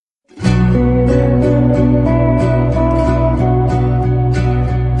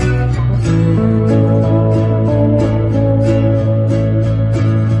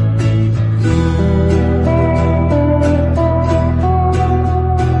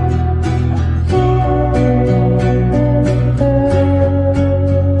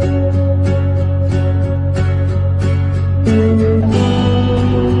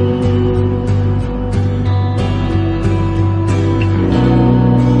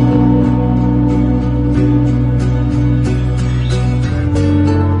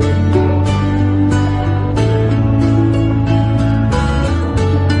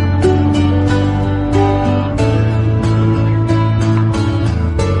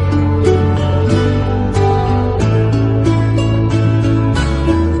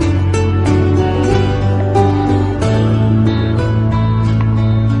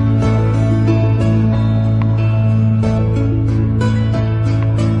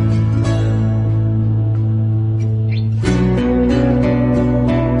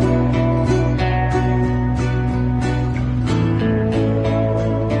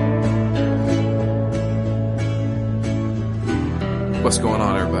What's going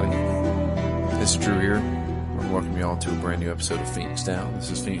on, everybody? This is Drew here. I want to welcome you all to a brand new episode of Phoenix Down.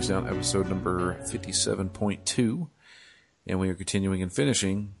 This is Phoenix Down episode number 57.2, and we are continuing and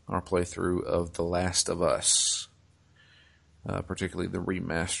finishing our playthrough of The Last of Us, particularly the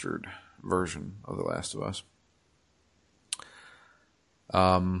remastered version of The Last of Us.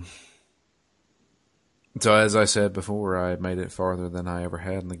 So as I said before, I made it farther than I ever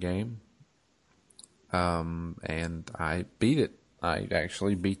had in the game, and I beat it. I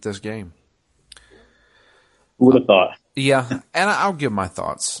actually beat this game. Who would have thought? Yeah, and I'll give my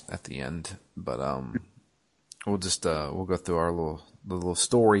thoughts at the end, but we'll just we'll go through our little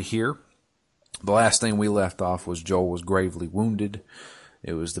story here. The last thing we left off was Joel was gravely wounded.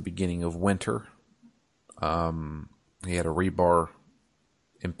 It was the beginning of winter. He had a rebar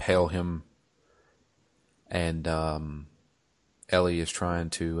impale him, and Ellie is trying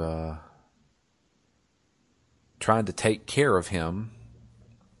to take care of him.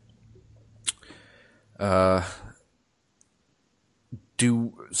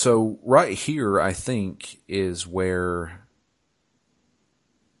 So right here, I think, is where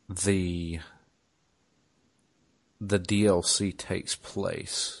the DLC takes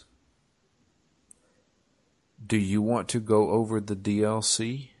place. Do you want to go over the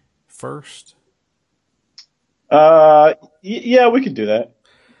DLC first? Yeah, we could do that.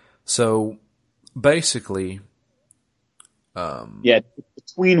 So basically,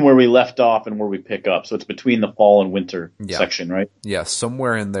 between where we left off and where we pick up. So it's between the fall and winter section, right? Yeah,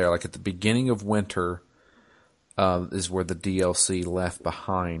 somewhere in there, like at the beginning of winter, is where the DLC Left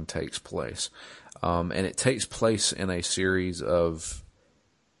Behind takes place. And it takes place in a series of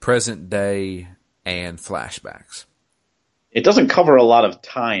present day and flashbacks. It doesn't cover a lot of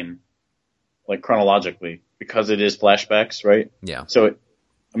time, like chronologically, because it is flashbacks, right? Yeah. So,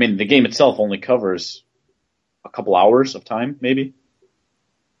 the game itself only covers a couple hours of time, maybe?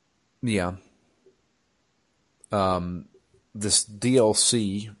 Yeah. This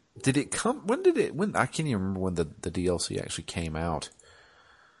DLC, did it come, when I can't even remember when the DLC actually came out.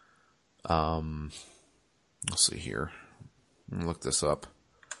 Let's see here. Let me look this up.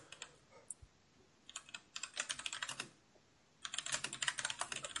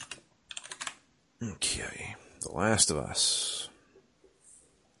 Okay. The Last of Us.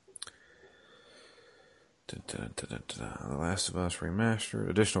 The Last of Us Remastered.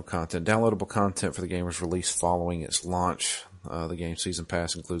 Additional content. Downloadable content for the game was released following its launch. The game Season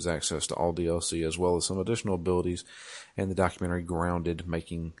Pass includes access to all DLC as well as some additional abilities and the documentary Grounded,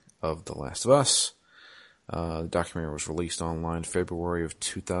 Making of The Last of Us. The documentary was released online February of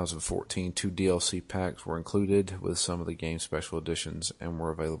 2014. 2 DLC packs were included with some of the game's special editions and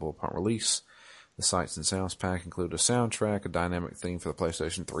were available upon release. The Sights and Sounds pack included a soundtrack, a dynamic theme for the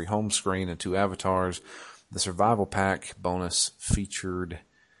PlayStation 3 home screen, and 2 avatars. The Survival Pack bonus featured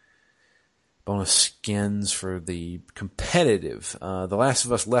bonus skins for the competitive. The Last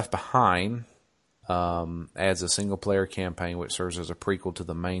of Us Left Behind adds a single-player campaign which serves as a prequel to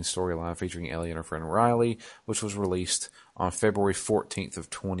the main storyline featuring Ellie and her friend Riley, which was released on February 14th of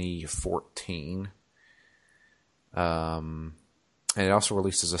 2014. And it also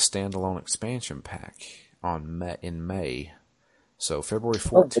released as a standalone expansion pack in May. So February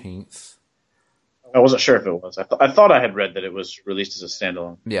 14th. I wasn't sure if it was. I thought I had read that it was released as a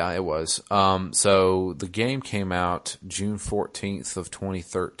standalone. Yeah, it was. So the game came out June 14th of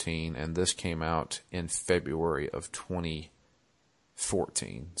 2013, and this came out in February of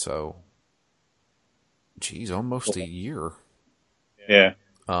 2014. So, almost a year. Yeah.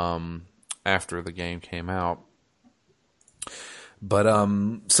 After the game came out. But,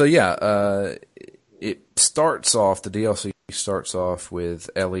 it starts off, the DLC starts off with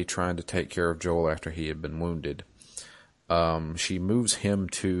Ellie trying to take care of Joel after he had been wounded. She moves him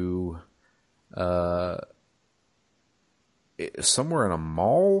to somewhere in a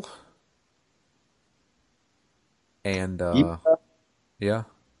mall. And, yeah.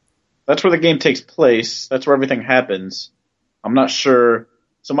 That's where the game takes place. That's where everything happens. I'm not sure.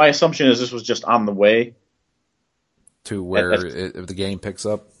 So my assumption is this was just on the way. To where the game picks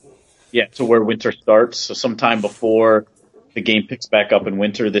up? Yeah, to where winter starts. So sometime before the game picks back up in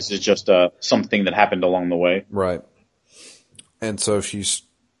winter, this is just something that happened along the way. Right. And so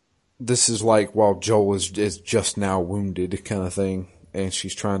this is like while Joel is just now wounded kind of thing, and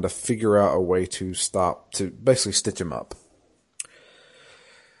she's trying to figure out a way to basically stitch him up.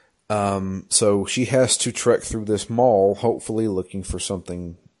 So she has to trek through this mall, hopefully looking for some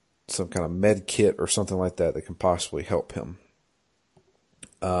kind of med kit or something like that can possibly help him.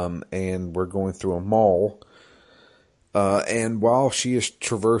 And we're going through a mall. And while she is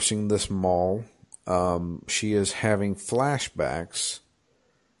traversing this mall, she is having flashbacks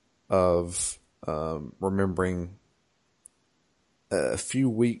of remembering a few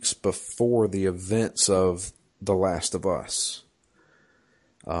weeks before the events of The Last of Us.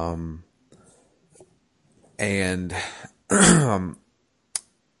 And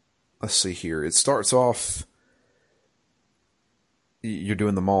let's see here. It starts off, you're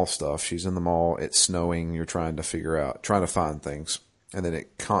doing the mall stuff. She's in the mall. It's snowing. You're trying to find things. And then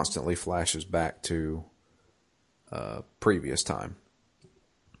it constantly flashes back to previous time.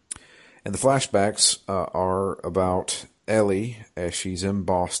 And the flashbacks are about Ellie as she's in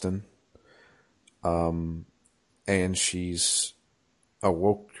Boston. And she's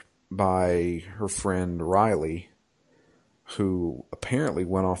awoke by her friend Riley, who apparently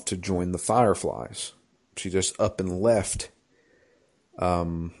went off to join the Fireflies. She just up and left,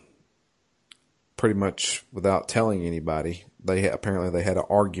 pretty much without telling anybody. Apparently they had an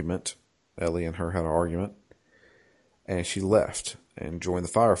argument. Ellie and her had an argument, and she left and joined the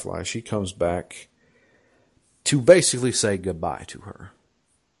Fireflies. She comes back to basically say goodbye to her.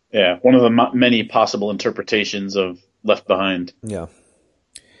 Yeah, one of the many possible interpretations of Left Behind. Yeah.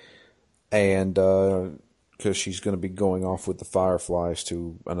 And because she's going to be going off with the Fireflies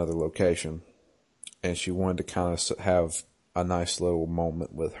to another location. And she wanted to kind of have a nice little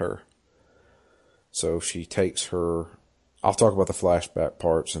moment with her. So she takes her... I'll talk about the flashback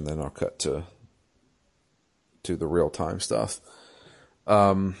parts and then I'll cut to the real-time stuff.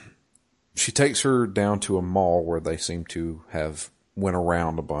 She takes her down to a mall where they seem to have went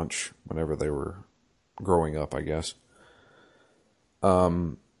around a bunch whenever they were growing up, I guess.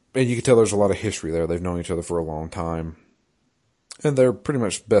 And you can tell there's a lot of history there. They've known each other for a long time. And they're pretty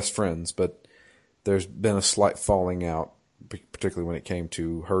much best friends, but there's been a slight falling out, particularly when it came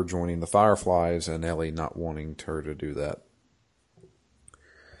to her joining the Fireflies and Ellie not wanting her to do that.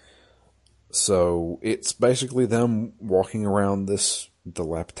 So it's basically them walking around this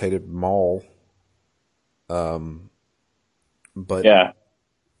dilapidated mall. But yeah.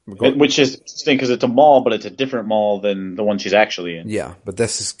 Which is interesting because it's a mall, but it's a different mall than the one she's actually in. Yeah, but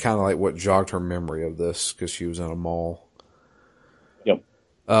this is kind of like what jogged her memory of this because she was in a mall. Yep.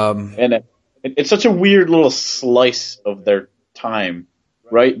 And it's such a weird little slice of their time,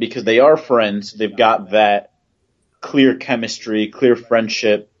 right? Because they are friends. They've got that clear chemistry, clear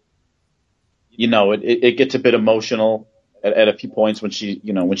friendship. You know, it gets a bit emotional at a few points when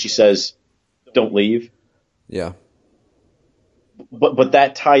she says, "Don't leave." Yeah. But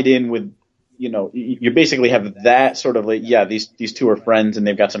that tied in with, you basically have that sort of like, yeah, these two are friends and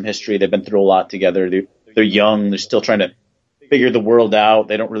they've got some history. They've been through a lot together. They're young. They're still trying to figure the world out.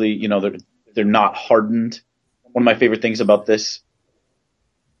 They don't really, they're not hardened. One of my favorite things about this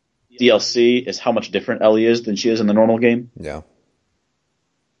DLC is how much different Ellie is than she is in the normal game. Yeah.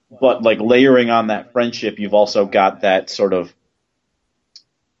 But like layering on that friendship, you've also got that sort of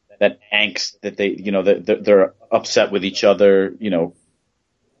that angst that they're upset with each other.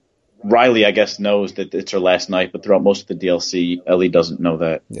 Riley, I guess, knows that it's her last night, but throughout most of the DLC, Ellie doesn't know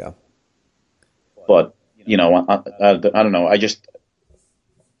that. Yeah. But, I don't know. I just,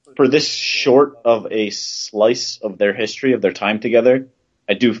 for this short of a slice of their history, of their time together,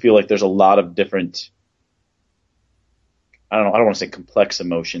 I do feel like there's a lot of different, I don't want to say complex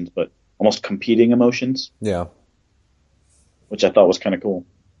emotions, but almost competing emotions. Yeah. Which I thought was kind of cool.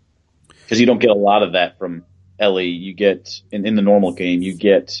 Because you don't get a lot of that from Ellie. You get, in the normal game, you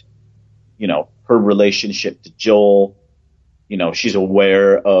get, her relationship to Joel. She's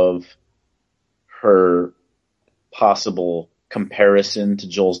aware of her possible comparison to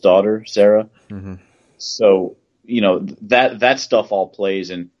Joel's daughter, Sarah. Mm-hmm. So, that stuff all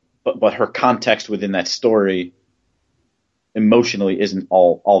plays, but her context within that story emotionally isn't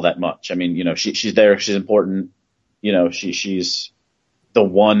all that much. I mean, she's there, she's important. She's the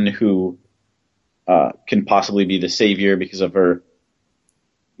one who can possibly be the savior because of her,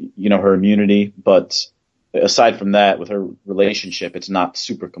 her immunity. But aside from that, with her relationship, it's not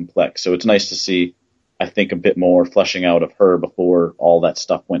super complex. So it's nice to see, I think, a bit more fleshing out of her before all that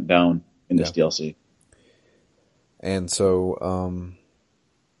stuff went down in this DLC. And so,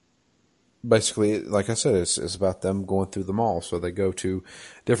 basically, like I said, it's about them going through the mall. So they go to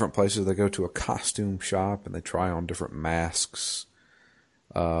different places. They go to a costume shop and they try on different masks.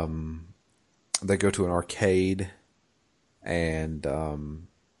 They go to an arcade, and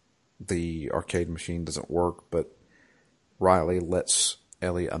the arcade machine doesn't work, but Riley lets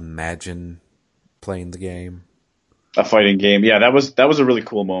Ellie imagine playing the game. A fighting game. Yeah, that was a really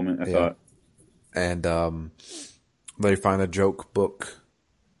cool moment, I thought. And they find a joke book,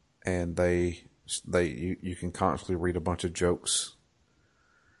 and you can constantly read a bunch of jokes.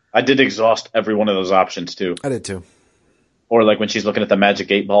 I did exhaust every one of those options too. I did too. Or like when she's looking at the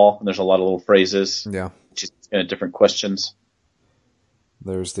magic 8 ball, and there's a lot of little phrases. Yeah. She's looking at different questions.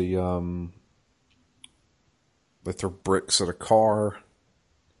 There's the they throw bricks at a car.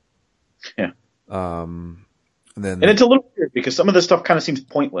 Yeah. And then And it's a little weird because some of this stuff kind of seems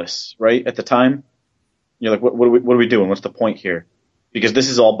pointless, right? At the time, you're like, what are we doing? What's the point here? Because this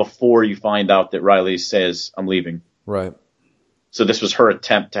is all before you find out that Riley says, I'm leaving. right. So this was her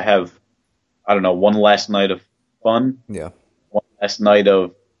attempt to have, I don't know, one last night of fun. Yeah. One last night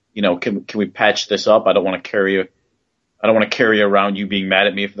of, can we patch this up? I don't want to carry around you being mad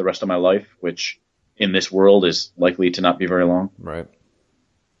at me for the rest of my life, which in this world is likely to not be very long. Right.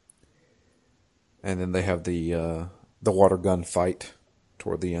 And then they have the water gun fight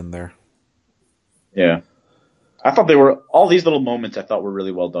toward the end there. Yeah. I thought all these little moments I thought were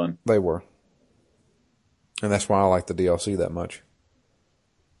really well done. They were. And that's why I like the DLC that much.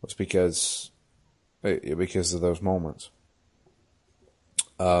 Was because of those moments.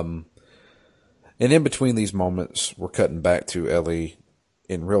 And in between these moments, we're cutting back to Ellie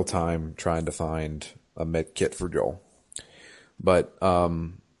in real time trying to find a med kit for Joel. But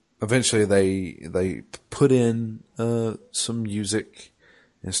eventually they put in some music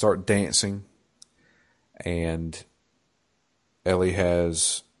and start dancing. And Ellie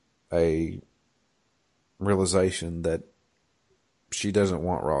has a realization that she doesn't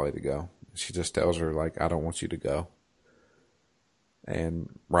want Riley to go. She just tells her, like, I don't want you to go.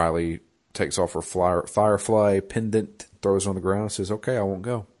 And Riley takes off her Firefly pendant, throws it on the ground, and says, okay, I won't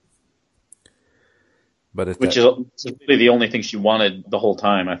go. But Which is really the only thing she wanted the whole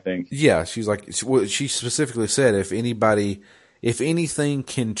time, I think. Yeah, she's like, she specifically said, if anything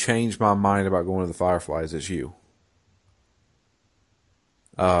can change my mind about going to the Fireflies, it's you.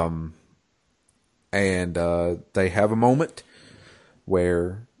 And they have a moment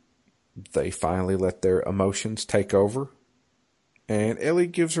where they finally let their emotions take over, and Ellie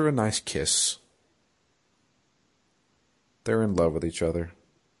gives her a nice kiss. They're in love with each other.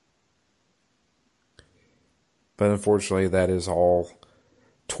 But unfortunately, that is all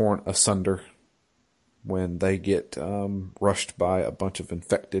torn asunder when they get rushed by a bunch of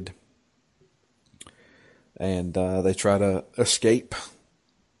infected. And they try to escape.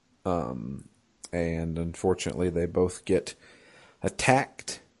 And unfortunately, they both get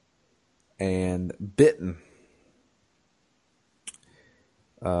attacked and bitten.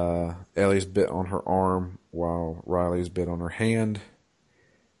 Ellie's bit on her arm while Riley's bit on her hand.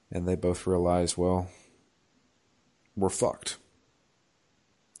 And they both realize, well, we're fucked.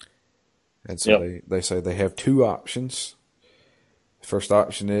 And so they say they have two options. The first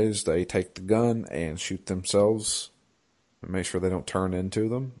option is they take the gun and shoot themselves and make sure they don't turn into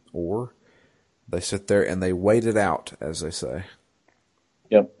them. Or they sit there and they wait it out, as they say.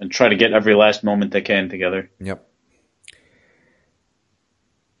 Yep, and try to get every last moment they can together. Yep.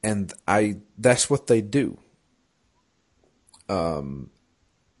 And that's what they do. And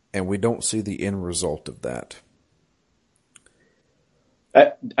we don't see the end result of that.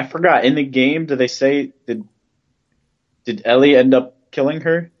 I forgot. In the game, did they say did Ellie end up killing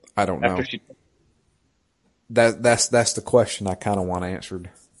her? I don't know. That's the question I kind of want answered.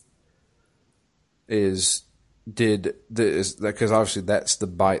 Because obviously that's the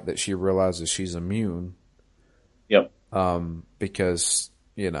bite that she realizes she's immune. Yep. Because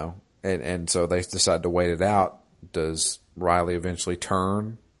and so they decide to wait it out. Does Riley eventually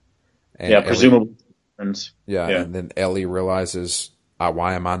turn? And presumably. Yeah, and then Ellie realizes,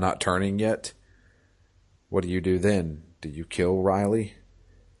 why am I not turning yet? What do you do then? Do you kill Riley?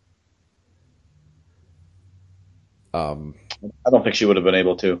 I don't think she would have been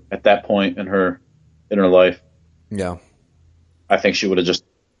able to at that point in her life. Yeah. I think she would have just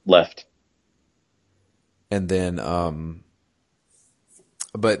left. And then,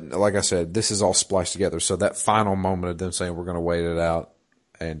 but like I said, this is all spliced together. So that final moment of them saying we're going to wait it out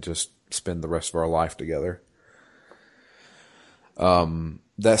and just spend the rest of our life together.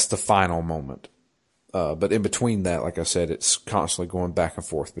 That's the final moment. But in between that, like I said, it's constantly going back and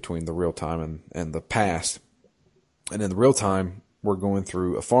forth between the real time and the past. And in the real time, we're going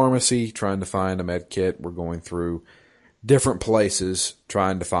through a pharmacy trying to find a med kit. We're going through different places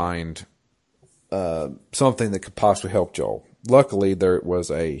trying to find something that could possibly help Joel. Luckily, there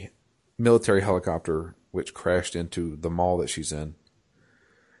was a military helicopter which crashed into the mall that she's in.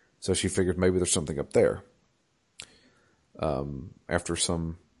 So she figured maybe there's something up there. After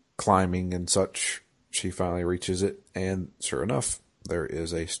some climbing and such, she finally reaches it, and sure enough, there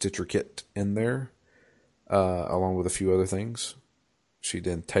is a Stitcher kit in there, along with a few other things. She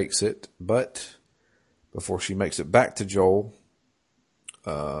then takes it, but before she makes it back to Joel,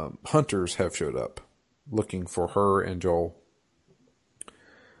 hunters have showed up looking for her and Joel.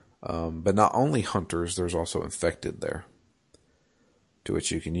 But not only hunters, there's also infected there, to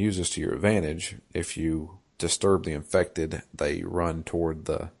which you can use this to your advantage. If you disturb the infected, they run toward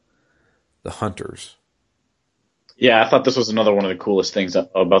the hunters. Yeah, I thought this was another one of the coolest things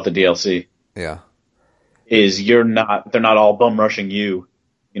about the DLC. Yeah. Is they're not all bum rushing you.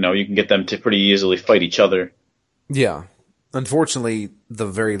 You know, you can get them to pretty easily fight each other. Yeah. Unfortunately, the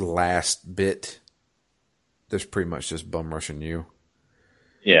very last bit, there's pretty much just bum rushing you.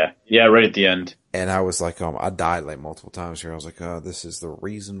 Yeah, right at the end. And I was like, I died like multiple times here. I was like, this is the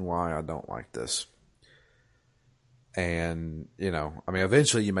reason why I don't like this. And,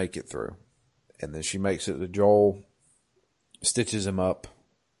 eventually you make it through. And then she makes it to Joel, stitches him up,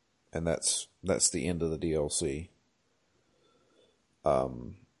 and that's the end of the DLC.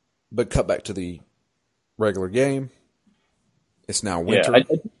 But cut back to the regular game. It's now winter.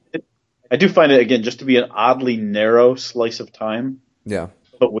 Yeah, I do find it, again, just to be an oddly narrow slice of time. Yeah.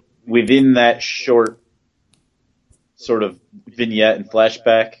 But within that short sort of vignette and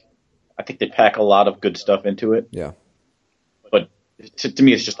flashback, I think they pack a lot of good stuff into it. Yeah. But to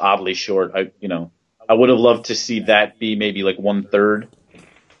me, it's just oddly short. I would have loved to see that be maybe like 1/3.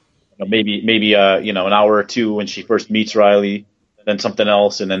 Maybe an hour or two when she first meets Riley, then something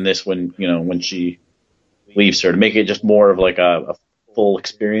else, and then this when she leaves her, to make it just more of like a full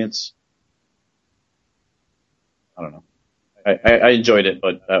experience. I don't know. I enjoyed it,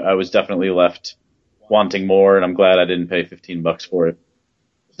 but I was definitely left wanting more, and I'm glad I didn't pay $15 for it,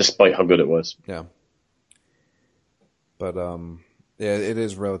 despite how good it was. Yeah. But it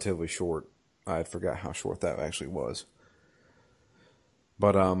is relatively short. I forgot how short that actually was.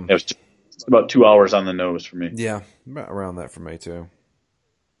 But it was just about 2 hours on the nose for me. Yeah, about around that for me too.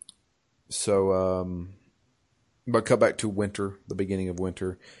 So, but cut back to winter, the beginning of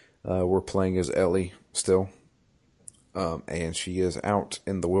winter. We're playing as Ellie still. And she is out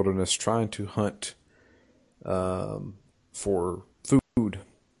in the wilderness trying to hunt for food.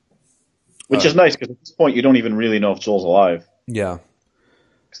 Which is nice, because at this point you don't even really know if Joel's alive. Yeah.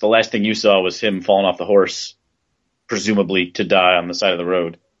 Because the last thing you saw was him falling off the horse, presumably to die on the side of the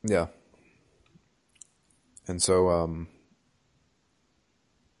road. Yeah. And so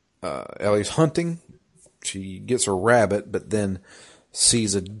Ellie's hunting. She gets a rabbit, but then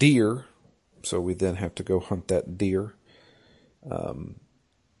sees a deer. So we then have to go hunt that deer.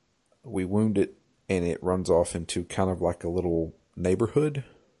 We wound it, and it runs off into kind of like a little neighborhood.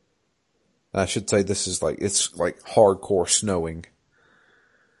 I should say it's like hardcore snowing.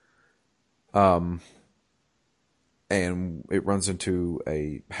 And it runs into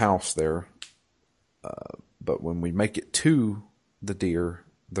a house there. But when we make it to the deer,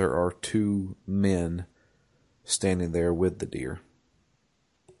 there are 2 men standing there with the deer.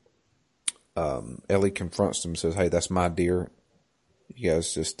 Ellie confronts them and says, "Hey, that's my deer. You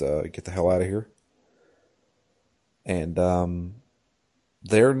guys just get the hell out of here." And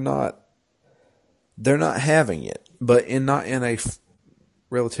they're not having it, but not in a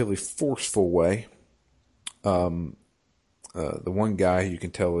relatively forceful way. The one guy you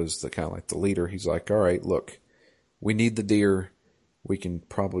can tell is the kind of like the leader. He's like, "All right, look, we need the deer. We can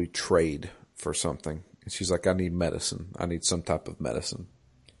probably trade for something." And she's like, "I need medicine. I need some type of medicine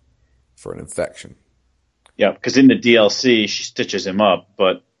for an infection." Yeah, because in the DLC she stitches him up,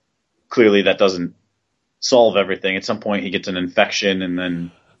 but clearly that doesn't solve everything. At some point he gets an infection, and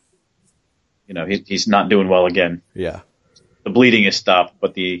then he's not doing well again. Yeah, the bleeding is stopped,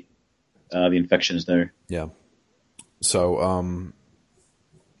 but the infection is there. Yeah. So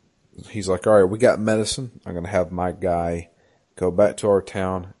he's like, "All right, we got medicine. I'm going to have my guy go back to our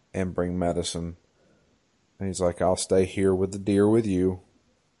town and bring medicine." And he's like, "I'll stay here with the deer with you,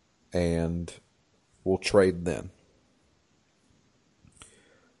 and we'll trade then."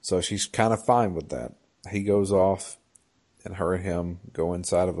 So she's kind of fine with that. He goes off, and her and him go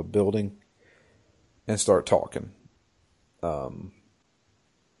inside of a building and start talking.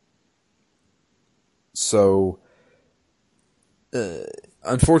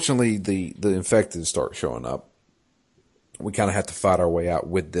 Unfortunately, the infected start showing up. We kind of have to fight our way out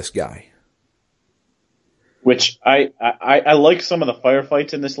with this guy. Which I like some of the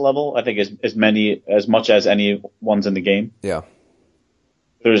firefights in this level. I think as much as any ones in the game. Yeah.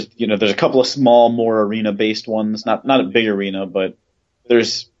 There's a couple of small, more arena-based ones. Not a big arena, but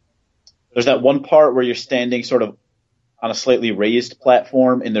there's that one part where you're standing sort of on a slightly raised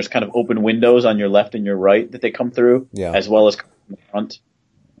platform, and there's kind of open windows on your left and your right that they come through, as well as in the front.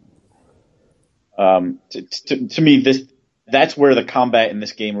 To me, that's where the combat in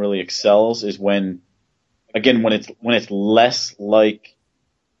this game really excels, is when it's less like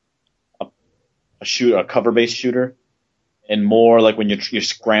a cover based shooter, and more like when you're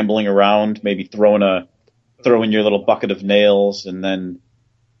scrambling around, maybe throwing your little bucket of nails and then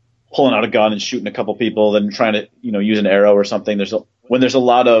pulling out a gun and shooting a couple people, then trying to use an arrow or something. When there's a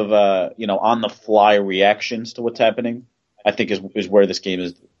lot of on the fly reactions to what's happening, I think is where this game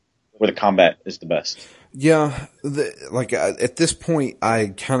is, where the combat is the best. Yeah, at this point, I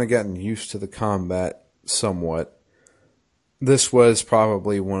kind of gotten used to the combat somewhat. This was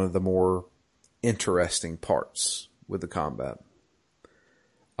probably one of the more interesting parts with the combat.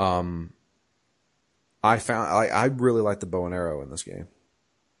 I really like the bow and arrow in this game.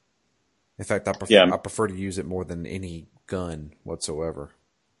 In fact, I prefer to use it more than any gun whatsoever.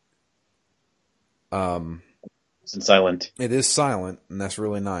 It's silent. It is silent, and that's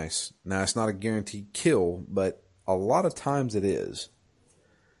really nice. Now, it's not a guaranteed kill, but a lot of times it is.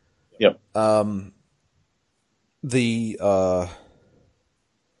 Yep. But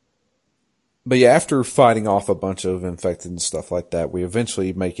yeah, after fighting off a bunch of infected and stuff like that, we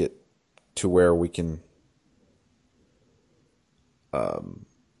eventually make it to where we can,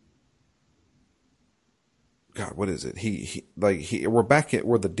 God, what is it? We're back at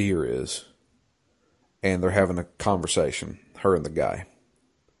where the deer is, and they're having a conversation, her and the guy.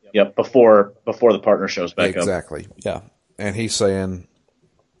 Yep. Before the partner shows back up. Exactly. Yeah. And he's saying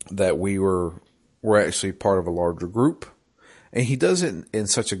that we're actually part of a larger group, and he does it in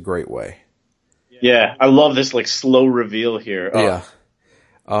such a great way. Yeah, I love this slow reveal here. Oh.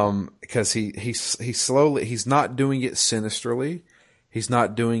 Yeah. Because he's not doing it sinisterly. He's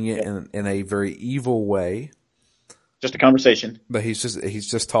not doing it in a very evil way. Just a conversation. But he's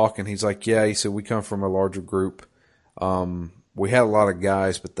just talking. He's like, yeah, he said, we come from a larger group. We had a lot of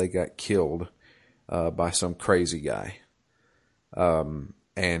guys, but they got killed, by some crazy guy.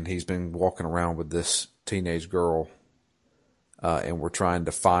 And he's been walking around with this teenage girl, and we're trying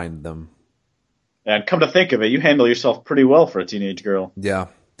to find them. And come to think of it, you handle yourself pretty well for a teenage girl. Yeah.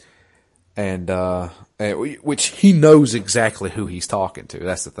 And which he knows exactly who he's talking to.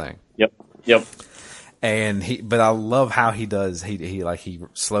 That's the thing. Yep. But I love how he does. He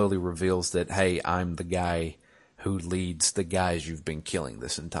slowly reveals that, hey, I'm the guy who leads the guys you've been killing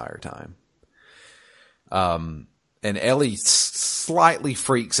this entire time. And Ellie slightly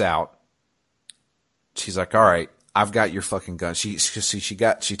freaks out. She's like, all right, I've got your fucking gun. She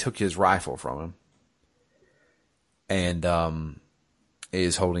took his rifle from him. And,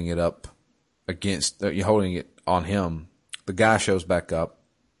 is holding it up holding it on him. The guy shows back up.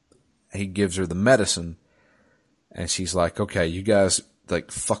 He gives her the medicine, and she's like, okay, you guys,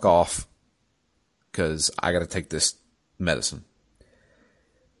 fuck off, because I got to take this medicine.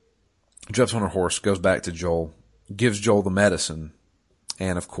 Jumps on her horse, goes back to Joel, gives Joel the medicine,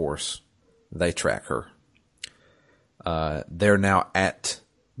 and of course, they track her. They're now at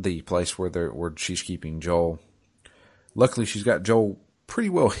the place where she's keeping Joel. Luckily, she's got Joel pretty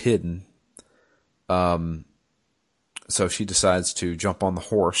well hidden. So she decides to jump on the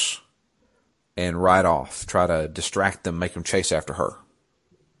horse and ride off, try to distract them, make them chase after her.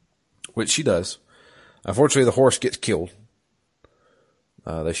 Which she does. Unfortunately, the horse gets killed.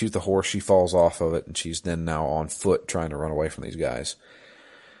 They shoot the horse, she falls off of it, and she's then now on foot trying to run away from these guys.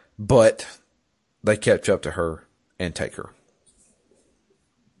 But they catch up to her and take her.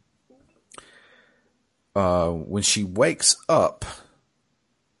 When she wakes up,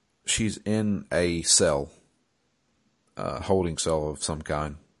 she's in a cell, holding cell of some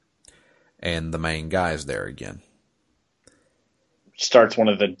kind, and the main guy is there again. Starts one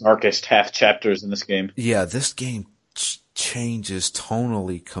of the darkest half chapters in this game. Yeah, this game changes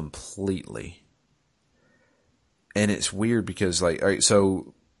tonally completely. And it's weird because, all right,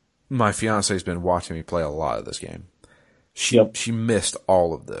 so my fiance's been watching me play a lot of this game. She missed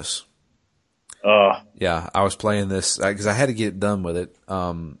all of this. Yeah, I was playing this because I had to get it done with it,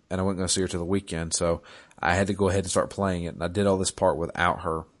 and I wasn't going to see her till the weekend, so I had to go ahead and start playing it, and I did all this part without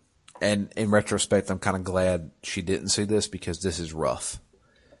her. And in retrospect, I'm kind of glad she didn't see this because this is rough.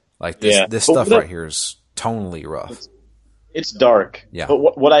 This stuff right here is tonally rough. It's dark. Yeah.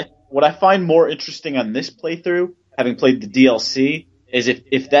 But what I find more interesting on this playthrough, having played the DLC, is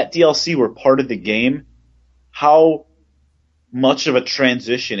if that DLC were part of the game, how much of a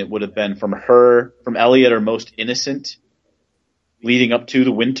transition it would have been from Ellie at her most innocent, leading up to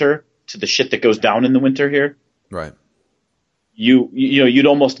the winter, to the shit that goes down in the winter here. Right. You'd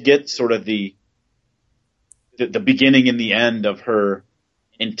almost get sort of the beginning and the end of her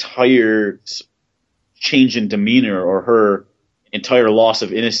entire change in demeanor, or her entire loss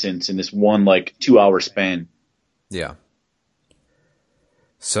of innocence in this one 2-hour span. Yeah.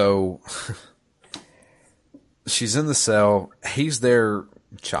 So she's in the cell. He's there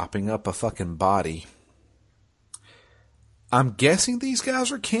chopping up a fucking body. I'm guessing these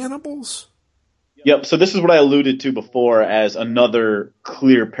guys are cannibals? Yep, so this is what I alluded to before as another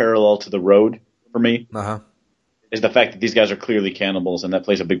clear parallel to The Road for me, Uh-huh. is the fact that these guys are clearly cannibals, and that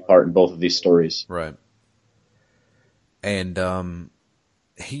plays a big part in both of these stories. Right. And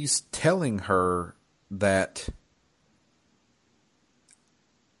he's telling her that...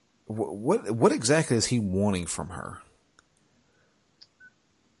 What exactly is he wanting from her?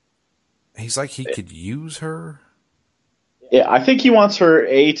 He's like he could use her? Yeah, I think he wants her,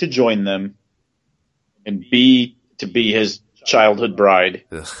 A, to join them, and B, to be his childhood bride.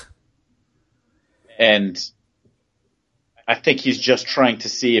 Ugh. And I think he's just trying to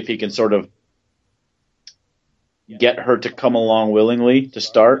see if he can sort of get her to come along willingly to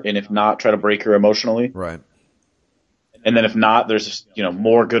start, and if not, try to break her emotionally. Right. And then if not, there's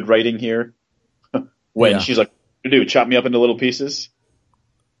more good writing here. When she's like, "Dude, chop me up into little pieces."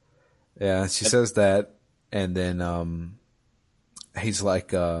 Yeah, she says that, and then he's like,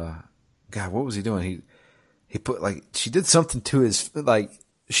 God, what was he doing? He put she did something to his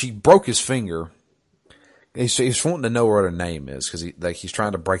she broke his finger. He's wanting to know what her name is because he's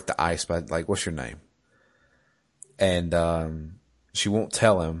trying to break the ice by what's your name? And she won't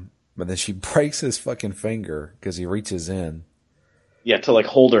tell him. But then she breaks his fucking finger because he reaches in. Yeah, to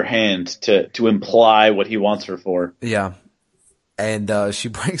hold her hand to imply what he wants her for. Yeah. And she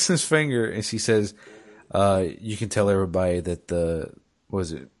breaks his finger and she says, you can tell everybody that the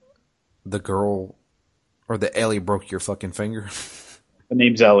girl or the Ellie broke your fucking finger. The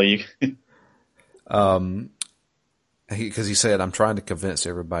name's Ellie. Because he said, I'm trying to convince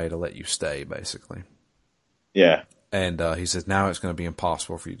everybody to let you stay, basically. Yeah. And he says, now it's going to be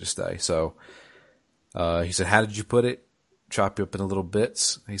impossible for you to stay. So he said, how did you put it? Chop you up in little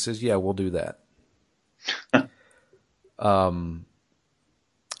bits? He says, yeah, we'll do that.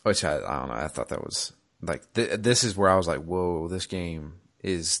 Which I don't know. I thought that was this is where I was like, whoa, this game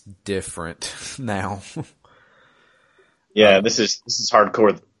is different now. Yeah, this is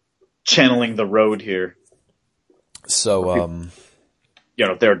hardcore channeling The Road here. So,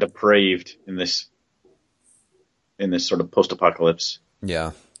 they're depraved in this sort of post-apocalypse.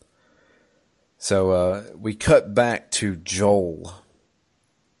 Yeah. So we cut back to Joel.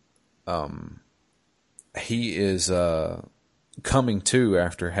 He is coming to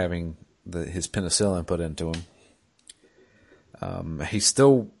after having his penicillin put into him. He's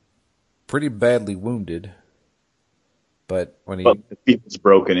still pretty badly wounded, but the feel's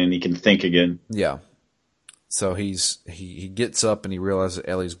broken and he can think again. Yeah. So he gets up and he realizes that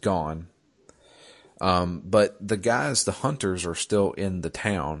Ellie's gone. But the hunters are still in the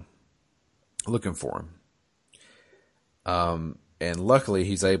town looking for him. And luckily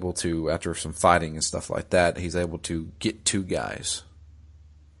he's able to, after some fighting and stuff like that, he's able to get two guys.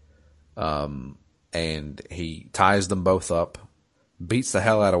 And he ties them both up, beats the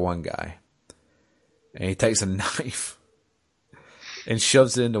hell out of one guy, and he takes a knife and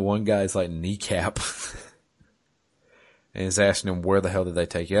shoves it into one guy's kneecap and is asking him where the hell did they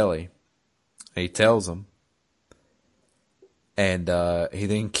take Ellie. And he tells him. And he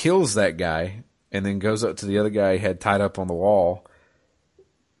then kills that guy and then goes up to the other guy he had tied up on the wall.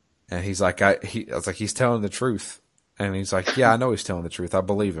 And he's like, I was like, he's telling the truth. And he's like, yeah, I know he's telling the truth. I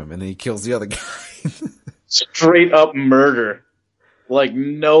believe him. And then he kills the other guy. Straight up murder.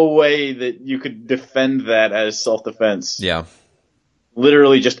 No way that you could defend that as self-defense. Yeah.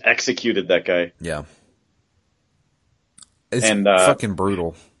 Literally just executed that guy. Yeah. It's fucking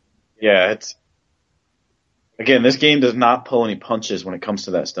brutal. Yeah, again, this game does not pull any punches when it comes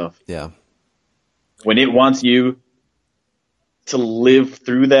to that stuff. Yeah. When it wants you to live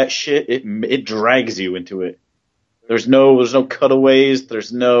through that shit, it drags you into it. There's no cutaways.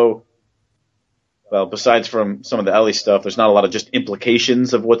 There's no, besides from some of the Ellie stuff, there's not a lot of just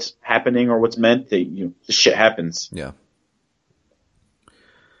implications of what's happening or what's meant. This shit happens. Yeah.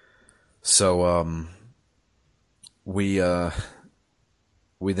 So, we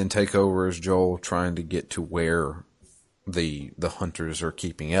then take over as Joel trying to get to where the hunters are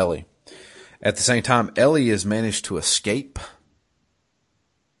keeping Ellie. At the same time, Ellie has managed to escape.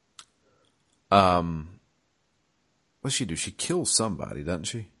 What's she do? She kills somebody, doesn't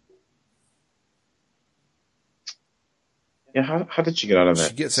she? Yeah, how did she get out of that?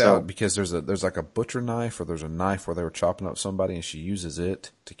 She gets out because there's a butcher knife, or there's a knife where they were chopping up somebody and she uses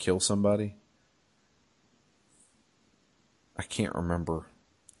it to kill somebody. I can't remember.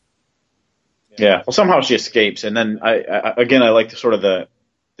 Yeah, well, somehow she escapes, and then I like the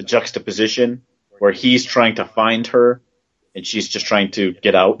juxtaposition where he's trying to find her and she's just trying to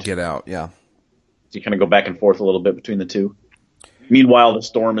get out. Get out, yeah. So you kind of go back and forth a little bit between the two. Meanwhile, the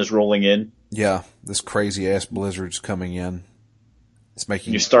storm is rolling in. Yeah, this crazy ass blizzard's coming in. It's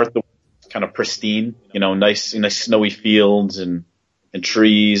making You start the kind of pristine, nice snowy fields and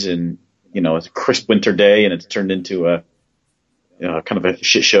trees, and it's a crisp winter day, and it's turned into a kind of a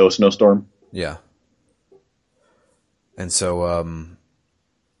shit show snowstorm. Yeah. And so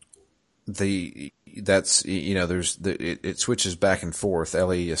it switches back and forth.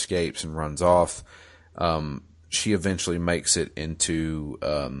 Ellie escapes and runs off. She eventually makes it into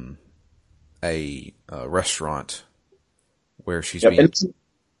a restaurant where she's being.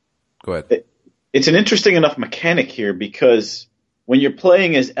 Go ahead. It's an interesting enough mechanic here because when you're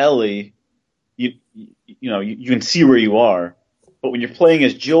playing as Ellie, you can see where you are. But when you're playing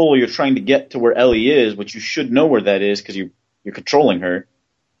as Joel, you're trying to get to where Ellie is, which you should know where that is because you're controlling her.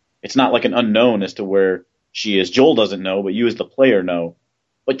 It's not like an unknown as to where she is. Joel doesn't know, but you as the player know.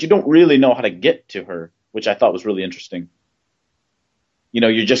 But you don't really know how to get to her, which I thought was really interesting.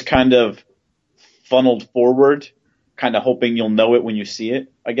 You're just kind of funneled forward, kind of hoping you'll know it when you see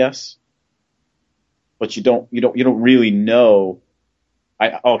it, I guess. But you don't really know.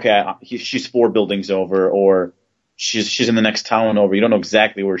 She's 4 buildings over, or she's in the next town over. You don't know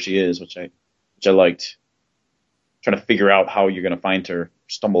exactly where she is, which I liked. Trying to figure out how you're going to find her,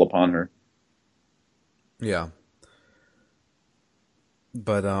 stumble upon her. Yeah.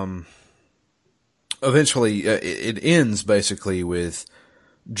 But eventually it ends basically with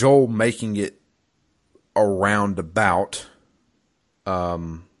Joel making it around about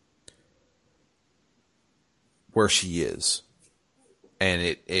where she is.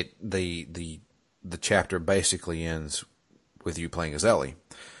 And the chapter basically ends with you playing as Ellie.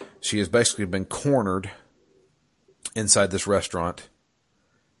 She has basically been cornered inside this restaurant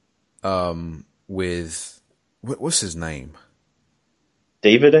with what's his name?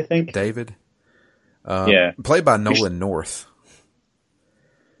 David, I think. David. Yeah. Played by Nolan North.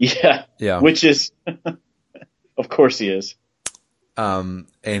 Yeah. Yeah. Which is, of course he is. And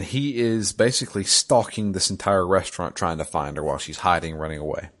he is basically stalking this entire restaurant trying to find her while she's hiding, running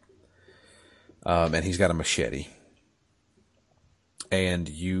away. And he's got a machete.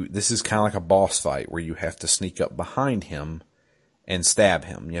 And this is kind of like a boss fight where you have to sneak up behind him and stab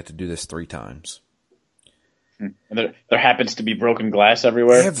him. You have to do this 3 times. And there happens to be broken glass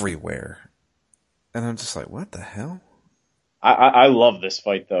everywhere. Everywhere. And I'm just like, what the hell? I love this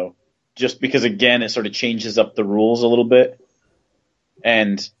fight, though. Just because, again, it sort of changes up the rules a little bit.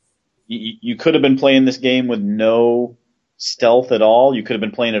 And you could have been playing this game with no stealth at all. You could have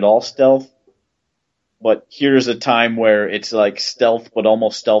been playing it all stealth. But here's a time where it's like stealth, but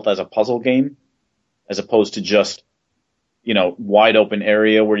almost stealth as a puzzle game, as opposed to just, wide open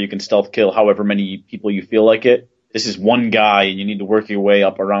area where you can stealth kill however many people you feel like it. This is one guy, and you need to work your way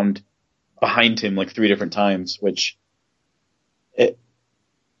up around behind him like 3 different times, which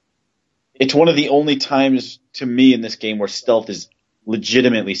it's one of the only times to me in this game where stealth is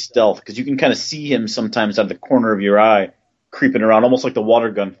legitimately stealth, because you can kind of see him sometimes out of the corner of your eye creeping around, almost like the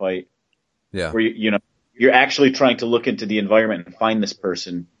water gun fight. Yeah. Where you're actually trying to look into the environment and find this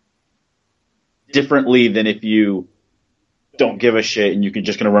person differently than if you don't give a shit and you're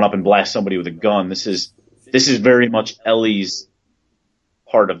just going to run up and blast somebody with a gun. This is very much Ellie's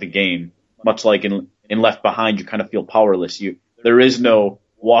part of the game. Much like in Left Behind, you kind of feel powerless. There is no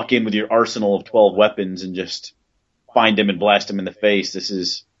walk in with your arsenal of 12 weapons and just find him and blast him in the face. This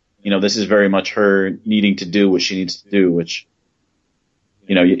is very much her needing to do what she needs to do, which,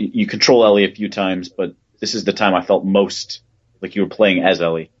 you control Ellie a few times, but this is the time I felt most like you were playing as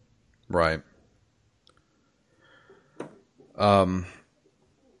Ellie. Right. I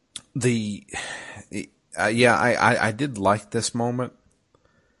did like this moment.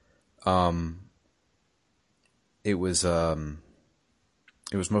 It was most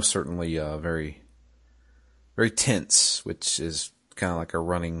certainly very, very tense, which is kind of like a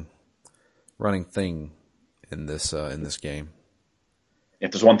running thing in this game.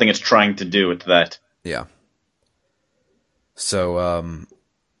 If there's one thing it's trying to do, it's that. Yeah. So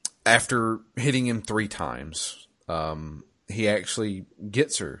after hitting him 3 times, he actually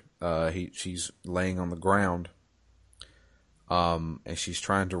gets her. She's laying on the ground, and she's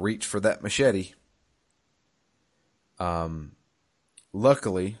trying to reach for that machete.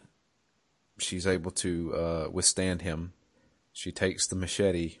 Luckily, she's able to withstand him. She takes the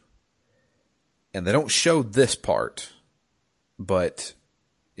machete, and they don't show this part, but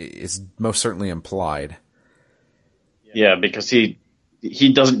it's most certainly implied. Yeah, because he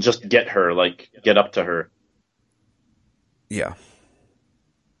doesn't just get her, get up to her. Yeah.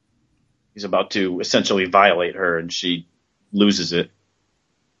 He's about to essentially violate her, and she loses it.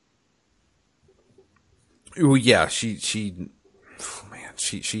 Well, yeah, she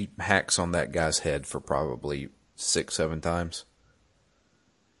she hacks on that guy's head for probably 6-7 times.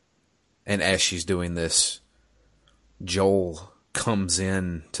 And as she's doing this, Joel comes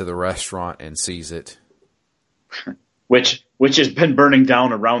in to the restaurant and sees it. Which has been burning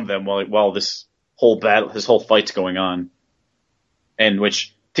down around them while this whole fight's going on. And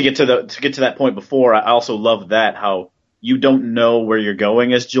which to get to that point before, I also love that how you don't know where you're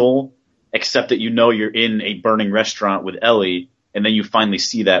going as Joel, except that you know you're in a burning restaurant with Ellie, and then you finally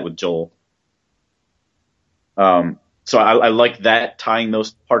see that with Joel. So I like that, tying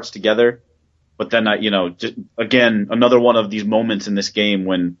those parts together. But then just, again, another one of these moments in this game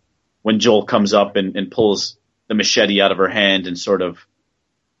when Joel comes up and pulls the machete out of her hand and sort of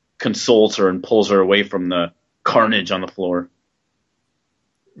consoles her and pulls her away from the carnage on the floor.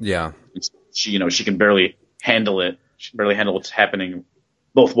 Yeah. She can barely handle it. She can barely handle what's happening,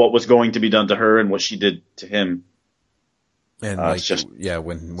 both what was going to be done to her and what she did to him. And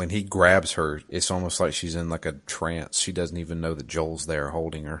when he grabs her, it's almost like she's in like a trance. She doesn't even know that Joel's there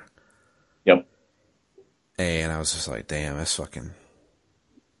holding her. Yep. And I was just like, damn, it's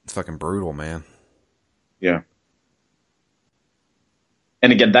fucking brutal, man. Yeah.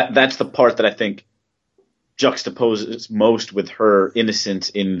 And again, that's the part that I think juxtaposes most with her innocence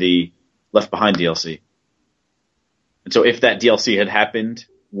in the Left Behind DLC. And so if that DLC had happened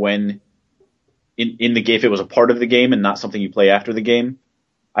when in the game, if it was a part of the game and not something you play after the game,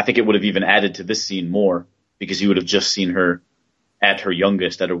 I think it would have even added to this scene more, because you would have just seen her at her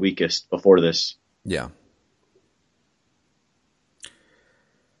youngest, at her weakest before this. Yeah.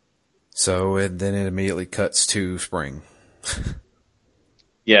 So then it immediately cuts to spring.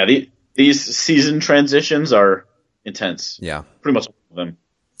 Yeah, these season transitions are intense. Yeah. Pretty much all of them.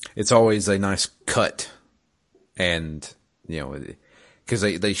 It's always a nice cut, and, because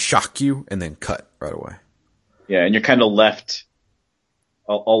they shock you and then cut right away. Yeah, and you're kind of left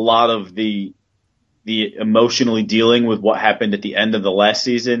a lot of the emotionally dealing with what happened at the end of the last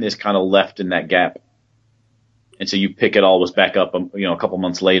season is kind of left in that gap. And so you pick it all back up, a couple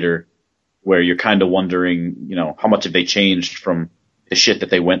months later, where you're kind of wondering, how much have they changed from the shit that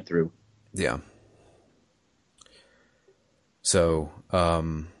they went through. Yeah. So,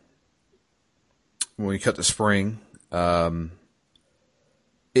 when we cut to spring,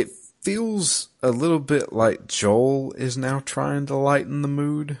 it feels a little bit like Joel is now trying to lighten the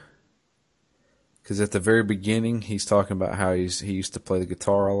mood. Because at the very beginning, he's talking about how he used to play the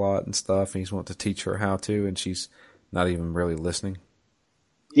guitar a lot and stuff, and he's wanting to teach her how to, and she's not even really listening.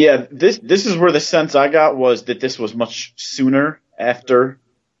 Yeah, this is where the sense I got was that this was much sooner after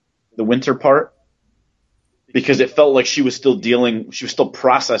the winter part, because it felt like she was still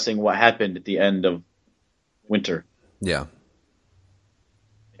processing what happened at the end of winter. Yeah.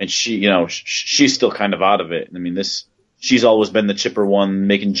 And she's still kind of out of it. I mean, she's always been the chipper one,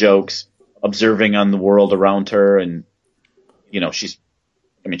 making jokes, observing on the world around her, and she's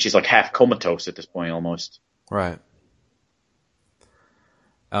like half comatose at this point almost. Right.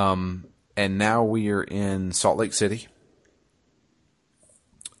 And now we are in Salt Lake City.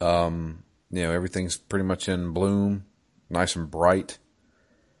 Everything's pretty much in bloom, nice and bright.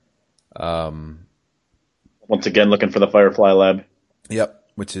 Once again, looking for the Firefly Lab. Yep.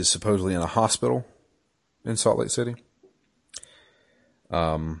 Which is supposedly in a hospital in Salt Lake City.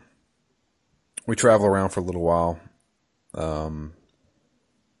 We travel around for a little while. Not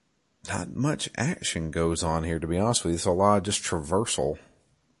much action goes on here, to be honest with you. It's a lot of just traversal.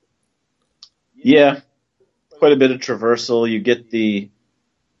 Yeah, quite a bit of traversal. You get the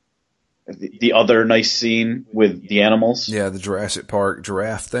other nice scene with the animals. Yeah, the Jurassic Park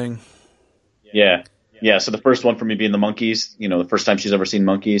giraffe thing. Yeah. Yeah, so the first one for me being the monkeys, the first time she's ever seen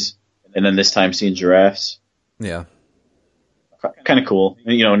monkeys, and then this time seeing giraffes. Yeah. Kind of cool.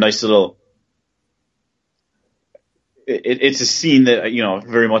 And, a nice little... It's a scene that,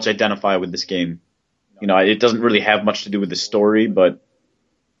 very much identify with this game. It doesn't really have much to do with the story, but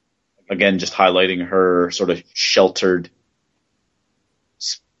again, just highlighting her sort of sheltered,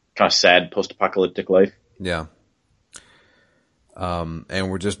 kind of sad post-apocalyptic life. Yeah.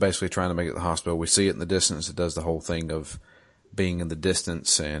 And we're just basically trying to make it to the hospital. We see it in the distance. It does the whole thing of being in the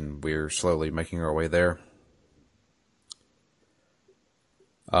distance, and we're slowly making our way there.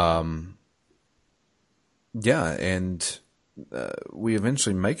 Yeah, and we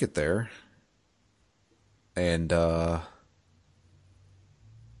eventually make it there. And I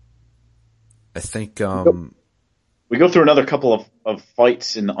think we go through another couple of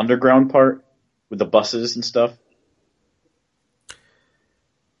fights in the underground part with the buses and stuff.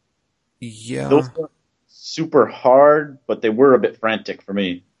 Yeah. Those weren't super hard, but they were a bit frantic for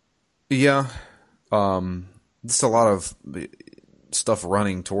me. Yeah. Just a lot of stuff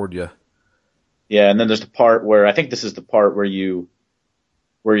running toward you. Yeah, and then there's the part where I think this is the part where you're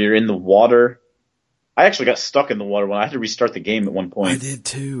in the water. I actually got stuck in the water when I had to restart the game at one point. I did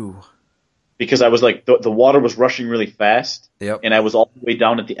too. Because I was like, the water was rushing really fast. Yep. And I was all the way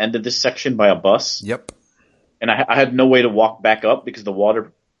down at the end of this section by a bus. Yep. And I had no way to walk back up because the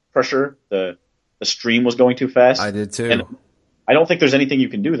water pressure, the stream was going too fast. I did too. And I don't think there's anything you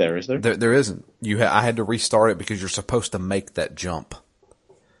can do there, is there? There isn't. I had to restart it because you're supposed to make that jump.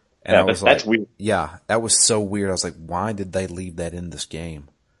 And yeah, I was that's weird. Yeah, that was so weird. I was like, why did they leave that in this game?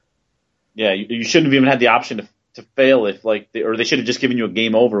 Yeah, you shouldn't have even had the option to fail if or they should have just given you a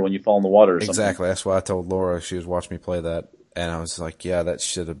game over when you fall in the water or something. Exactly. That's why I told Laura. She was watching me play that, and I was like, yeah, that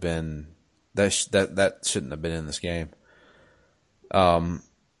should have been that shouldn't have been in this game.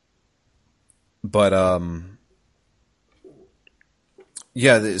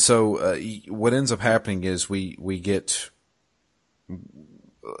 Yeah. So what ends up happening is we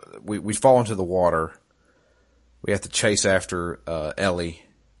fall into the water. We have to chase after Ellie.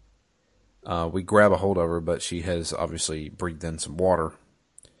 We grab a hold of her, but she has obviously breathed in some water,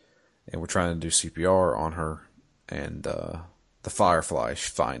 and we're trying to do CPR on her, and the Fireflies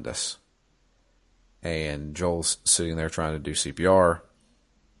find us, and Joel's sitting there trying to do CPR,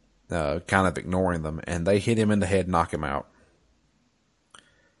 kind of ignoring them, and they hit him in the head, knock him out.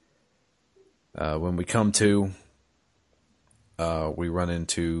 When we come to, we run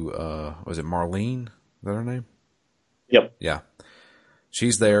into, was it Marlene? Is that her name? Yep. Yeah.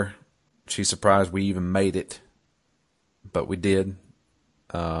 She's there. She's surprised we even made it, but we did.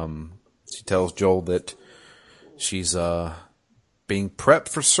 She tells Joel that she's being prepped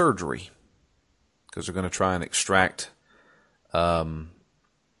for surgery because they're going to try and extract the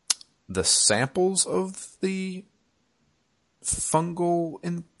samples of the fungal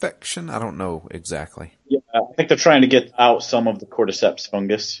infection. I don't know exactly. Yeah, I think they're trying to get out some of the cordyceps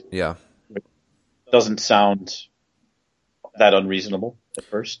fungus. Yeah. It doesn't sound that unreasonable at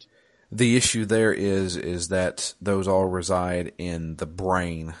first. The issue there is that those all reside in the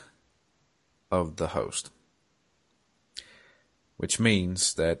brain of the host, which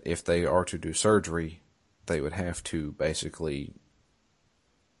means that if they are to do surgery, they would have to basically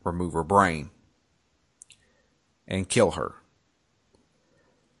remove her brain and kill her.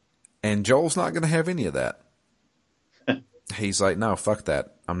 And Joel's not going to have any of that. He's like, no, fuck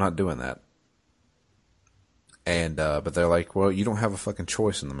that. I'm not doing that. And but they're like, well, you don't have a fucking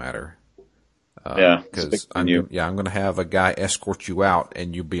choice in the matter. Yeah, because I'm going to have a guy escort you out,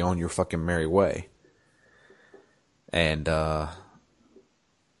 and you be on your fucking merry way. And Joel,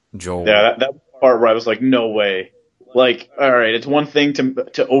 yeah, that part where I was like, no way. Like, all right, it's one thing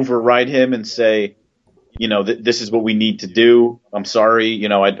to override him and say, you know, this is what we need to do. I'm sorry, you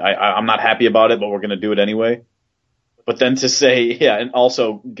know, I'm not happy about it, but we're going to do it anyway. But then to say, yeah, and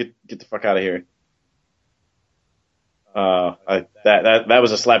also get the fuck out of here. That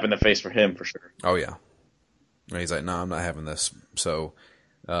was a slap in the face for him for sure. Oh yeah. And he's like, no, I'm not having this. So,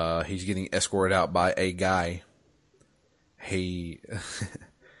 he's getting escorted out by a guy. He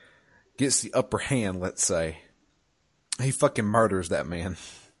gets the upper hand, let's say. He fucking murders that man.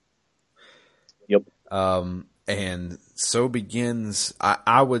 Yep. And so begins,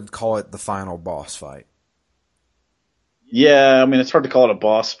 I would call it the final boss fight. Yeah, I mean, it's hard to call it a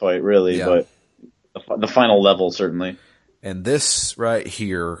boss fight, really, Yeah. but the final level, certainly. And this right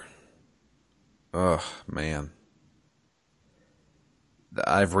here, oh, man.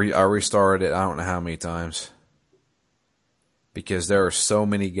 I restarted it I don't know how many times. Because there are so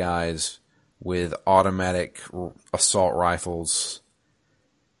many guys with automatic assault rifles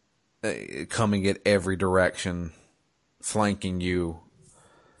coming at every direction, flanking you.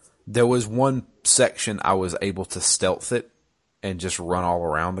 There was one section I was able to stealth it and just run all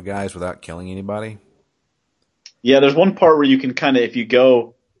around the guys without killing anybody. Yeah, there's one part where you can kind of, if you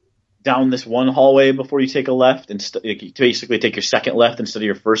go down this one hallway before you take a left, and you basically take your second left instead of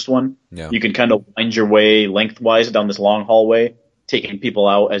your first one, Yeah. You can kind of wind your way lengthwise down this long hallway, taking people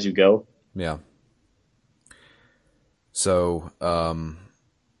out as you go. Yeah. So,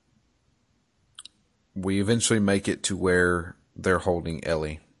 we eventually make it to where they're holding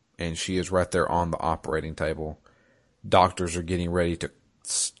Ellie, and she is right there on the operating table. Doctors are getting ready to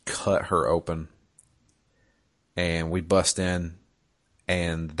cut her open, and we bust in,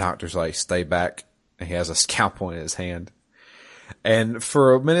 and the doctor's like, stay back, and he has a scalpel in his hand. And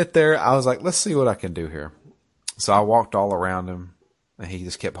for a minute there, I was like, let's see what I can do here. So I walked all around him, and he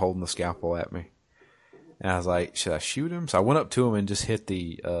just kept holding the scalpel at me. And I was like, should I shoot him? So I went up to him and just hit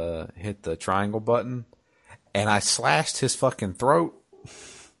the triangle button, and I slashed his fucking throat.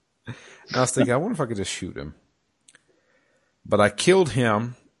 And I was thinking, I wonder if I could just shoot him. But I killed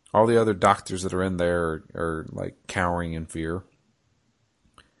him. All the other doctors that are in there are like cowering in fear.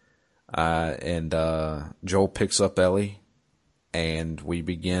 And Joel picks up Ellie, and we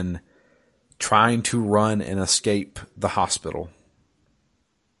begin trying to run and escape the hospital.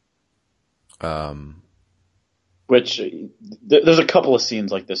 Which there's a couple of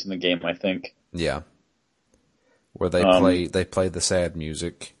scenes like this in the game, I think. Yeah, where they play the sad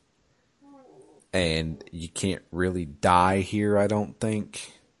music, and you can't really die here, I don't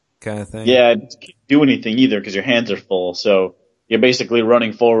think, kind of thing. Yeah, you can't do anything either because your hands are full. So you're basically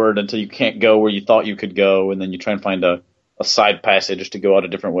running forward until you can't go where you thought you could go, and then you try and find a side passage to go out a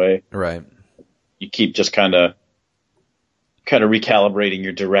different way. Right. You keep just kind of recalibrating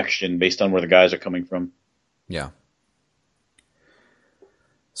your direction based on where the guys are coming from. Yeah.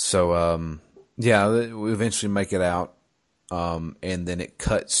 So, yeah, we eventually make it out, and then it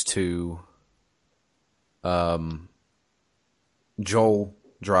cuts to Joel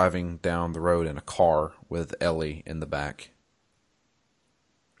driving down the road in a car with Ellie in the back.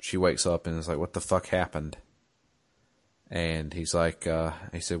 She wakes up and is like, "What the fuck happened?" And he's like,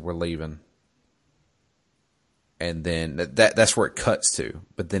 he said, "We're leaving." And then that's where it cuts to.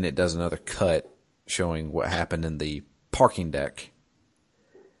 But then it does another cut showing what happened in the parking deck.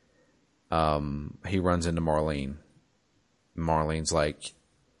 He runs into Marlene. Marlene's like,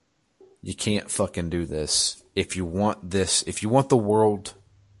 "You can't fucking do this. If you want the world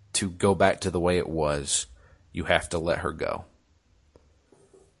to go back to the way it was, you have to let her go."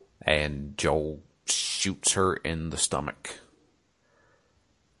 And Joel shoots her in the stomach.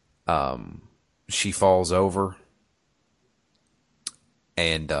 She falls over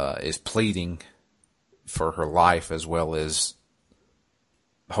and is pleading for her life, as well as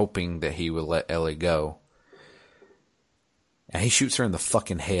hoping that he would let Ellie go. And he shoots her in the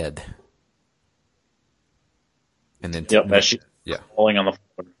fucking head. And then as she's falling on the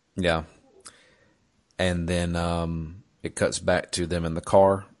floor. Yeah. And then it cuts back to them in the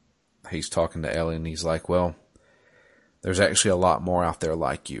car. He's talking to Ellie, and he's like, "Well, there's actually a lot more out there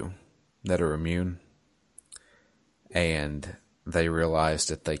like you that are immune." And they realize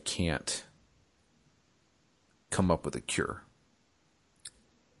that they can't come up with a cure.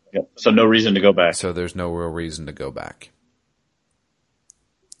 Yep. So no reason to go back. So there's no real reason to go back.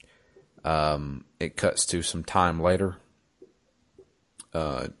 It cuts to some time later.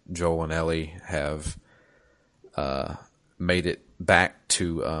 Joel and Ellie have made it back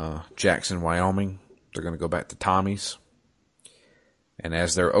to Jackson, Wyoming. They're going to go back to Tommy's. And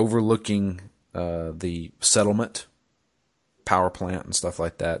as they're overlooking the settlement, power plant and stuff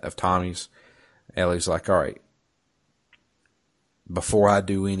like that of Tommy's, Ellie's like, "All right, before I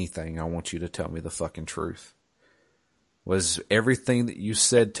do anything, I want you to tell me the fucking truth. Was everything that you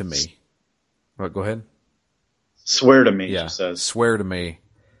said to me..." What, go ahead. "Swear to me," yeah, she says. "Swear to me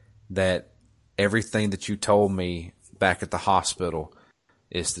that everything that you told me back at the hospital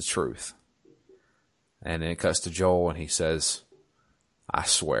is the truth." And then it cuts to Joel, and he says, "I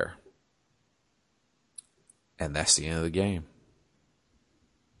swear." And that's the end of the game.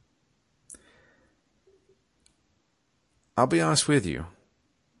 I'll be honest with you.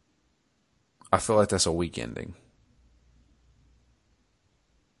 I feel like that's a weak ending.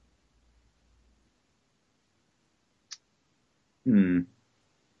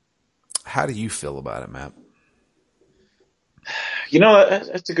 How do you feel about it, Matt? You know,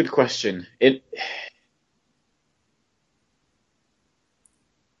 that's a good question.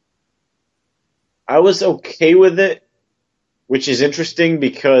 I was okay with it, which is interesting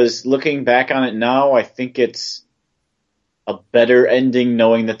because looking back on it now, I think it's a better ending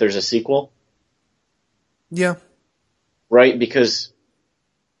knowing that there's a sequel. Yeah. Right? Because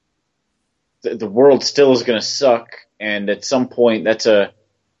the world still is going to suck, and at some point that's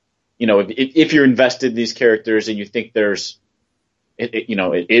if you're invested in these characters and you think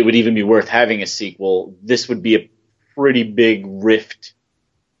it would even be worth having a sequel, this would be a pretty big rift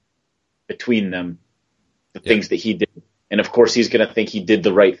between them, the things that he did. And of course he's going to think he did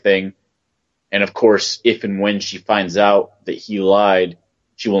the right thing. And of course, if and when she finds out that he lied,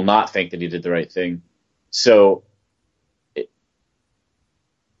 she will not think that he did the right thing. So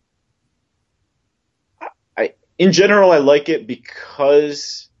in general, I like it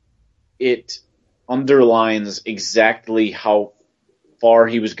because it underlines exactly how far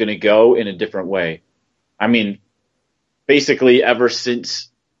he was going to go in a different way. I mean, basically ever since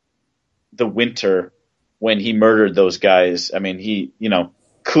the winter when he murdered those guys, I mean,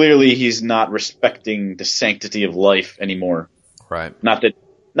 clearly he's not respecting the sanctity of life anymore. Right. Not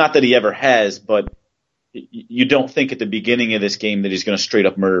that he ever has, but you don't think at the beginning of this game that he's going to straight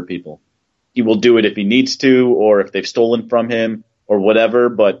up murder people. he will do it if he needs to, or if they've stolen from him, or whatever.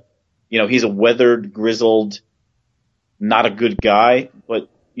 But he's a weathered, grizzled, not a good guy. But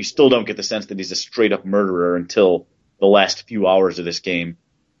you still don't get the sense that he's a straight up murderer until the last few hours of this game,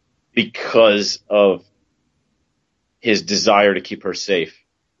 because of his desire to keep her safe,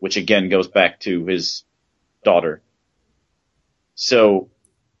 which again goes back to his daughter. So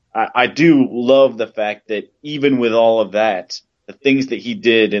I do love the fact that even with all of that, the things that he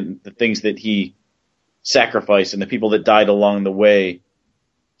did and the things that he sacrificed and the people that died along the way,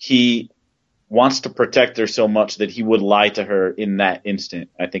 he wants to protect her so much that he would lie to her in that instant.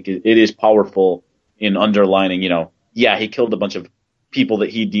 I think it is powerful in underlining, yeah, he killed a bunch of people that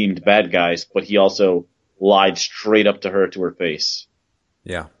he deemed bad guys, but he also lied straight up to her face.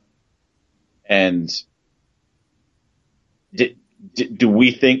 Yeah. And do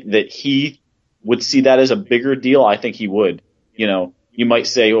we think that he would see that as a bigger deal? I think he would. You might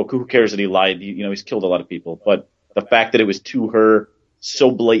say, well, who cares that he lied? He's killed a lot of people. But the fact that it was to her,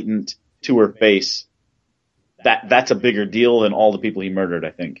 so blatant, to her face, that's a bigger deal than all the people he murdered,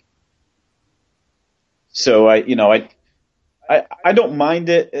 I think. So I don't mind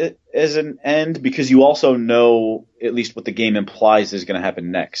it as an end, because you also know at least what the game implies is going to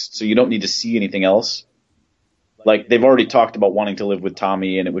happen next. So you don't need to see anything else. Like, they've already talked about wanting to live with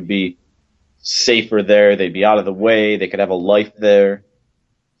Tommy, and it would be safer there. They'd be out of the way. They could have a life there.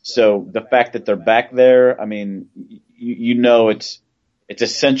 So the fact that they're back there, I mean, it's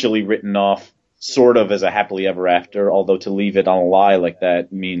essentially written off sort of as a happily ever after, although to leave it on a lie like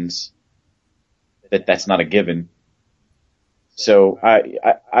that means that that's not a given. So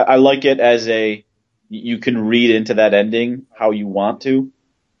I like it as you can read into that ending how you want to.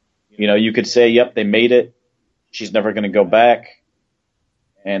 You could say, yep, they made it. She's never going to go back,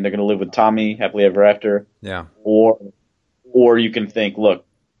 and they're going to live with Tommy happily ever after. Yeah. Or you can think, look,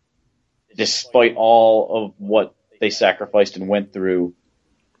 despite all of what they sacrificed and went through,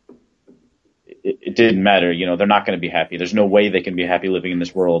 it didn't matter. They're not going to be happy. There's no way they can be happy living in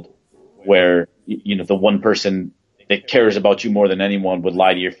this world where, the one person that cares about you more than anyone would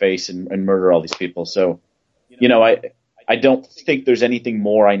lie to your face and murder all these people. So, I don't think there's anything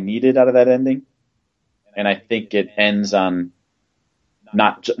more I needed out of that ending. And I think it ends on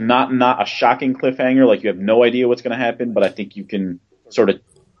not a shocking cliffhanger, like you have no idea what's going to happen, but I think you can sort of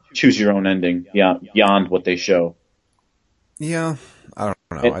choose your own ending beyond what they show. Yeah, I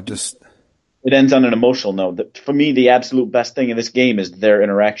don't know. It ends on an emotional note. For me, the absolute best thing in this game is their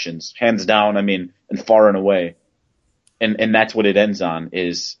interactions, hands down. I mean, and far and away. And that's what it ends on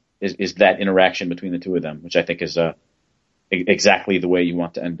is that interaction between the two of them, which I think is exactly the way you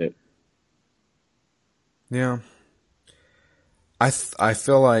want to end it. Yeah. I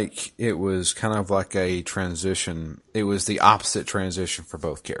feel like it was kind of like a transition. It was the opposite transition for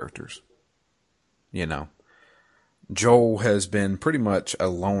both characters. Joel has been pretty much a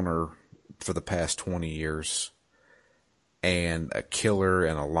loner for the past 20 years, and a killer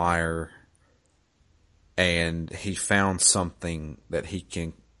and a liar, and he found something that he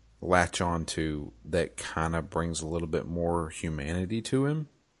can latch on to that kind of brings a little bit more humanity to him,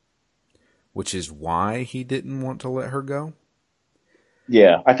 which is why he didn't want to let her go.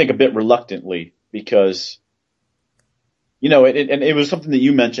 Yeah, I think a bit reluctantly, because, it was something that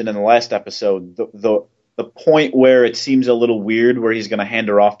you mentioned in the last episode, the point where it seems a little weird where he's going to hand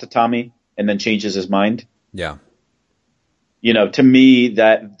her off to Tommy and then changes his mind. Yeah. To me,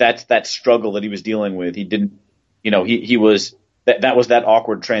 that's that struggle that he was dealing with. He didn't, he was, that was that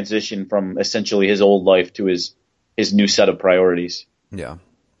awkward transition from essentially his old life to his new set of priorities. Yeah.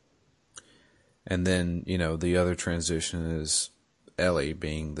 And then, the other transition is Ellie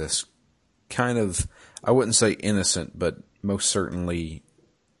being this kind of, I wouldn't say innocent, but most certainly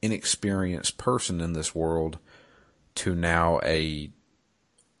inexperienced person in this world to now a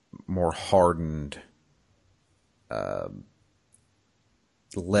more hardened,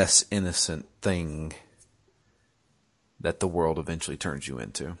 less innocent thing that the world eventually turns you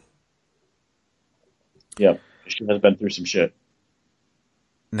into. Yep. She has been through some shit.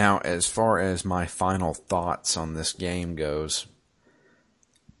 Now, as far as my final thoughts on this game goes,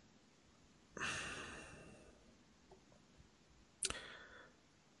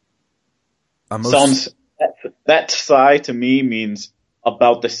 that sigh to me means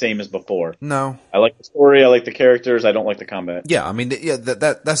about the same as before. No. I like the story, I like the characters, I don't like the combat. Yeah, I mean, yeah,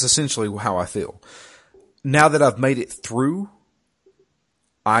 that's essentially how I feel. Now that I've made it through,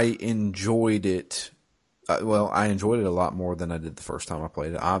 I enjoyed it. I enjoyed it a lot more than I did the first time I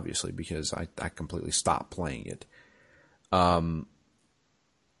played it, obviously, because I completely stopped playing it.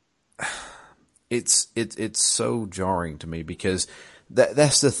 It's so jarring to me because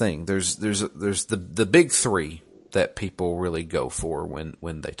that's the thing. There's the big three that people really go for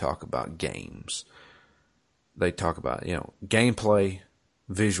when they talk about games. They talk about, gameplay,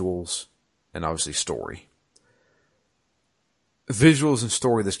 visuals, and obviously story. Visuals and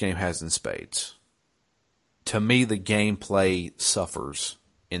story this game has in spades. To me, the gameplay suffers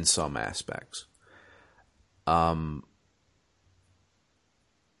in some aspects. And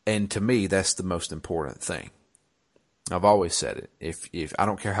to me, that's the most important thing. I've always said it. If I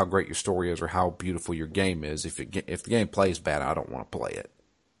don't care how great your story is or how beautiful your game is, if the game plays bad, I don't want to play it.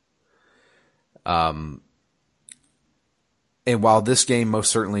 And while this game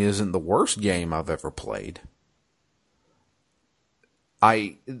most certainly isn't the worst game I've ever played,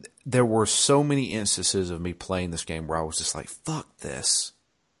 there were so many instances of me playing this game where I was just like, fuck this.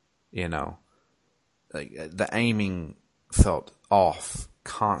 Like, the aiming felt off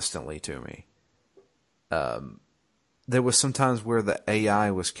constantly to me. There was sometimes where the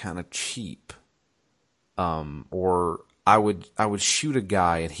AI was kind of cheap. Or I would shoot a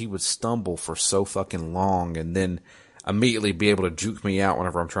guy and he would stumble for so fucking long and then immediately be able to juke me out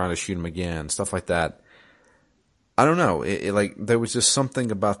whenever I'm trying to shoot him again. Stuff like that. I don't know. Like, there was just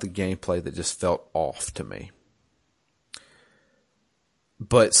something about the gameplay that just felt off to me.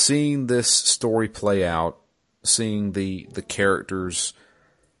 But seeing this story play out, seeing the characters,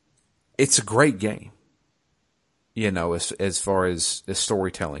 it's a great game. As far as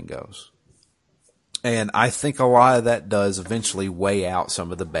storytelling goes. And I think a lot of that does eventually weigh out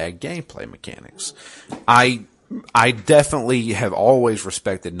some of the bad gameplay mechanics. I definitely have always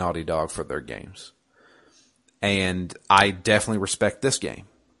respected Naughty Dog for their games. And I definitely respect this game.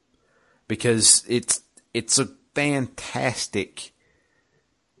 Because it's a fantastic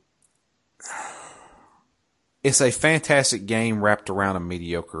game wrapped around a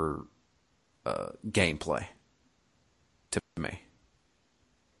mediocre gameplay to me.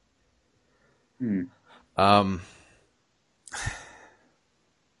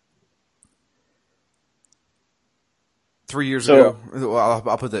 3 years ago, well,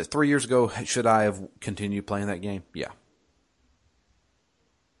 I'll put that. 3 years ago, should I have continued playing that game? Yeah.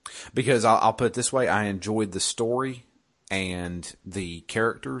 Because I'll put it this way, I enjoyed the story and the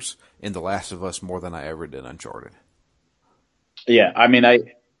characters in The Last of Us more than I ever did Uncharted. Yeah, I mean,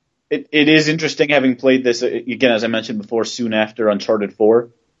 it is interesting having played this, again, as I mentioned before, soon after Uncharted 4,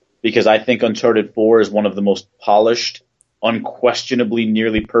 because I think Uncharted 4 is one of the most polished, unquestionably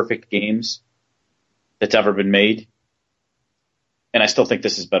nearly perfect games that's ever been made. And I still think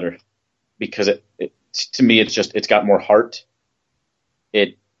this is better because to me, it's got more heart.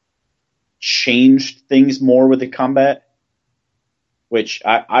 It changed things more with the combat, which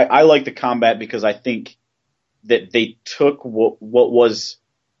I like the combat because I think that they took what was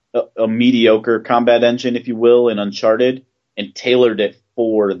a mediocre combat engine, if you will, in Uncharted and tailored it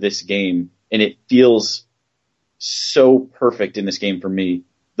for this game. And it feels so perfect in this game for me,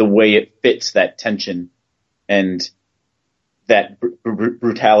 the way it fits that tension and that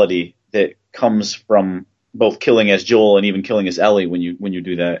brutality that comes from both killing as Joel and even killing as Ellie when you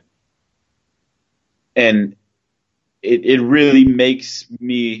do that. And it really makes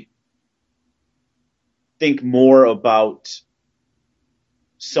me think more about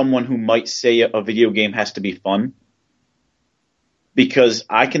someone who might say a video game has to be fun. Because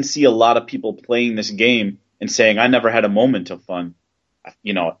I can see a lot of people playing this game and saying, I never had a moment of fun.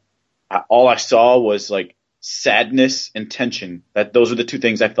 All I saw was like sadness and tension. Those are the two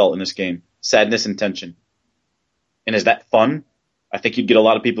things I felt in this game. Sadness and tension. And is that fun? I think you'd get a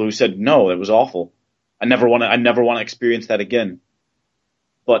lot of people who said, no, it was awful. I never want to experience that again.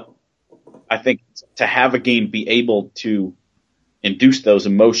 But I think to have a game be able to induce those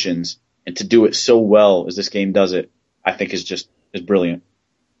emotions and to do it so well as this game does it, I think is brilliant.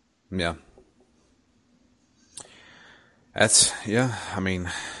 Yeah. I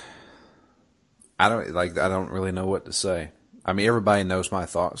mean, I don't really know what to say. I mean, everybody knows my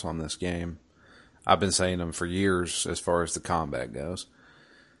thoughts on this game. I've been saying them for years as far as the combat goes.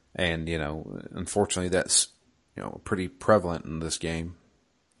 And, unfortunately that's, pretty prevalent in this game.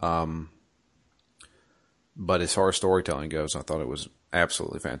 But as far as storytelling goes, I thought it was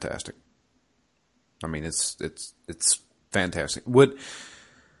absolutely fantastic. I mean, it's fantastic. Would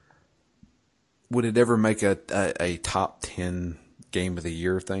it ever make a top 10 game of the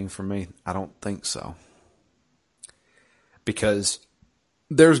year thing for me? I don't think so. Because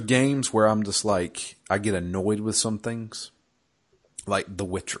there's games where I'm just like, I get annoyed with some things. Like The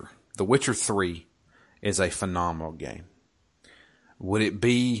Witcher. The Witcher 3 is a phenomenal game. Would it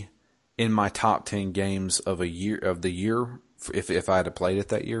be in my top 10 games of the year if I had played it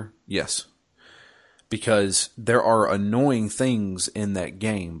that year? Yes. because there are annoying things in that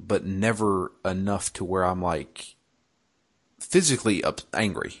game, but never enough to where I'm like physically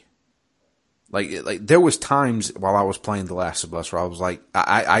angry. Like there was times while I was playing The Last of Us where I was like,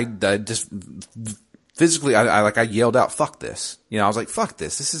 I just physically, I yelled out, "Fuck this!" You know, I was like, "Fuck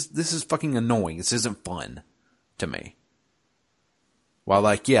this! This is fucking annoying. This isn't fun to me." While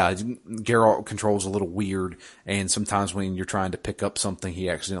like, yeah, Geralt controls a little weird, and sometimes when you're trying to pick up something, he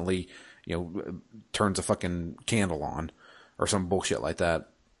accidentally, you know, turns a fucking candle on or some bullshit like that.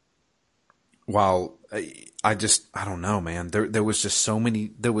 While I don't know, man. There was just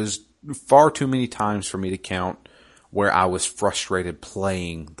there was far too many times for me to count where I was frustrated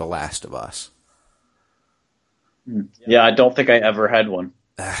playing The Last of Us. Yeah, I don't think I ever had one.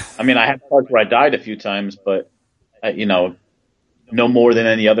 I mean, I had parts where I died a few times, but you know, no more than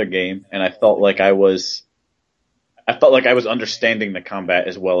any other game, and I felt like I was understanding the combat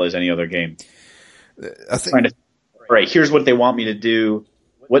as well as any other game. I think, Trying to, right, here's what they want me to do.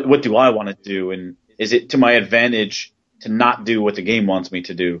 What do I want to do, and is it to my advantage to not do what the game wants me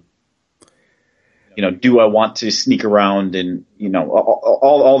to do? You know, do I want to sneak around and, you know,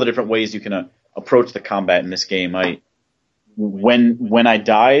 all the different ways you can approach the combat in this game. When I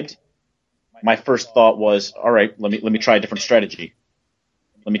died, my first thought was, all right, let me try a different strategy.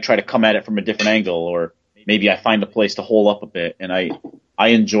 Let me try to come at it from a different angle, or maybe I find a place to hole up a bit. And I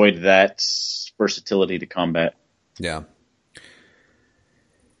enjoyed that versatility to combat. Yeah.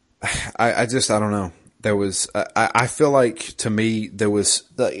 I don't know. There was, I feel like to me there was,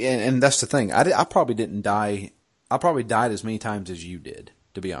 and that's the thing. I probably didn't die. I probably died as many times as you did,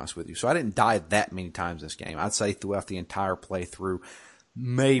 to be honest with you. So I didn't die that many times this game. I'd say throughout the entire playthrough,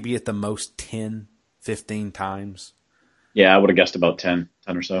 maybe at the most 10, 15 times. Yeah, I would have guessed about 10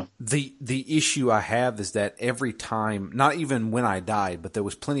 or so. The issue I have is that every time, not even when I died, but there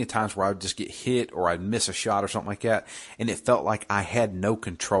was plenty of times where I would just get hit or I'd miss a shot or something like that, and it felt like I had no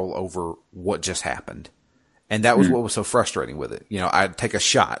control over what just happened. And that was what was so frustrating with it. You know, I'd take a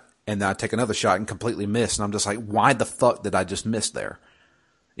shot and then I'd take another shot and completely miss, and I'm just like, why the fuck did I just miss there?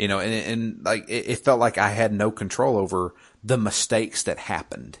 You know, and like it felt like I had no control over the mistakes that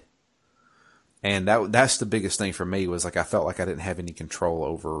happened. And that's the biggest thing for me, was like I felt like I didn't have any control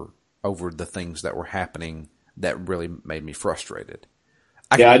over the things that were happening that really made me frustrated.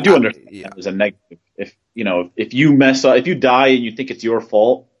 I do understand that as a negative. If you mess up, if you die and you think it's your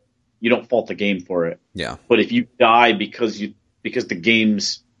fault, you don't fault the game for it. Yeah. But if you die because the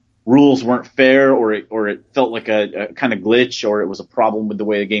game's rules weren't fair, or it felt like a kind of glitch, or it was a problem with the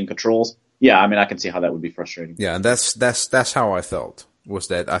way the game controls, yeah, I mean, I can see how that would be frustrating. Yeah, and that's how I felt. Was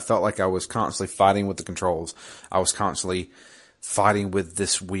that I felt like I was constantly fighting with the controls. I was constantly fighting with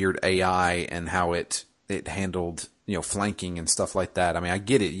this weird AI and how it handled, you know, flanking and stuff like that. I mean, I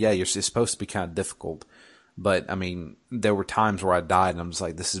get it. Yeah, it's supposed to be kind of difficult. But, I mean, there were times where I died and I'm just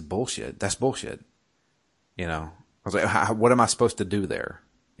like, this is bullshit. That's bullshit. You know? I was like, what am I supposed to do there?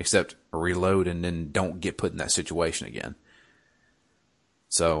 Except reload and then don't get put in that situation again.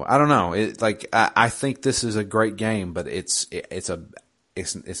 So, I don't know. I think this is a great game, but it's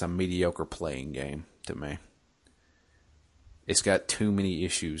a mediocre playing game to me. It's got too many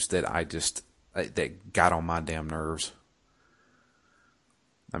issues that that got on my damn nerves.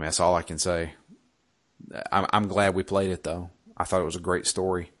 I mean, that's all I can say. I'm glad we played it, though. I thought it was a great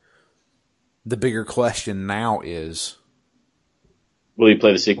story. The bigger question now is, will you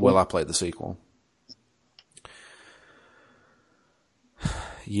play the sequel? Will I play the sequel?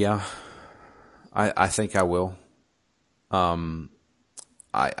 Yeah, I think I will.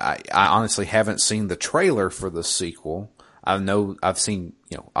 I honestly haven't seen the trailer for the sequel. I've seen,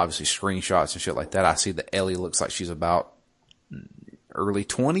 you know, obviously screenshots and shit like that. I see that Ellie looks like she's about early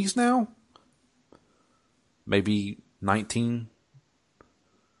 20s now. Maybe 19.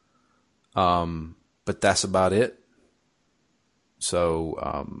 But that's about it.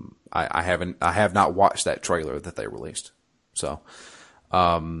 So, I have not watched that trailer that they released. So,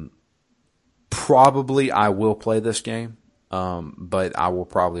 probably I will play this game. But I will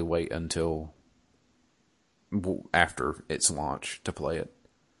probably wait until after its launch to play it.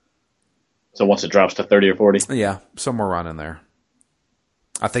 So once it drops to 30 or 40? Yeah, somewhere around in there.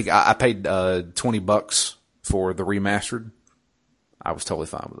 I think I paid $20 for the remastered. I was totally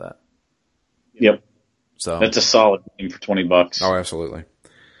fine with that. Yep. So that's a solid game for $20. Oh, absolutely.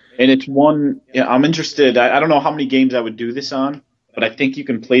 And it's one, I'm interested. I don't know how many games I would do this on, but I think you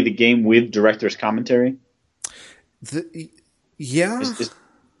can play the game with director's commentary. Yeah.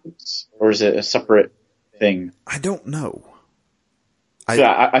 Or is it a separate thing? I don't know.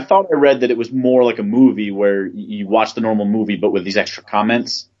 I thought I read that it was more like a movie where you watch the normal movie, but with these extra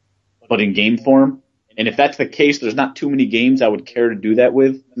comments, but in game form. And if that's the case, there's not too many games I would care to do that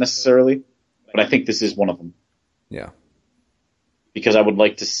with necessarily. But I think this is one of them. Yeah. Because I would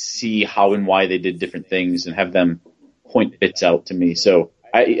like to see how and why they did different things and have them point bits out to me. So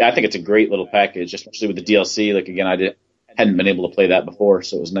I think it's a great little package, especially with the DLC. Like, again, hadn't been able to play that before,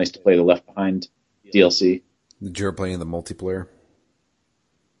 so it was nice to play the Left Behind DLC. Did you ever play in the multiplayer?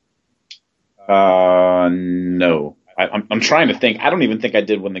 No. I'm trying to think. I don't even think I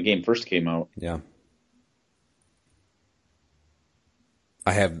did when the game first came out. Yeah.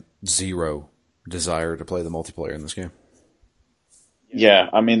 I have zero desire to play the multiplayer in this game. Yeah,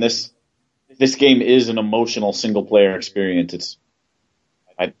 I mean, this game is an emotional single player experience.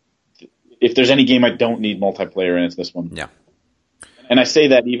 If there's any game I don't need multiplayer in, it's this one. Yeah. And I say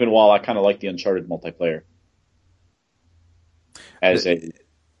that even while I kind of like the Uncharted multiplayer as a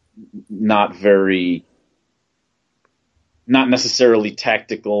not necessarily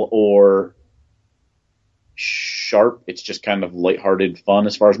tactical or sharp. It's just kind of lighthearted fun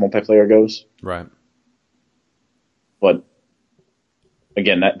as far as multiplayer goes. Right. But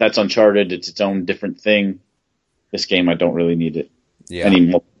again, that's Uncharted. It's its own different thing. This game, I don't really need it. Yeah.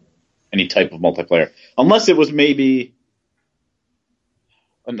 Any type of multiplayer. Unless it was maybe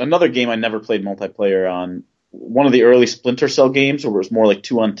another game I never played multiplayer on. One of the early Splinter Cell games where it was more like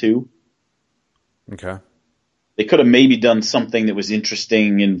 2-on-2. Okay. They could have maybe done something that was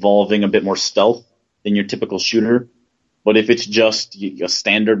interesting involving a bit more stealth than your typical shooter. But if it's just a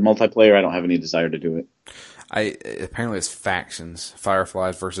standard multiplayer, I don't have any desire to do it. Apparently it's factions,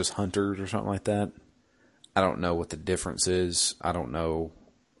 Fireflies versus Hunters or something like that. I don't know what the difference is. I don't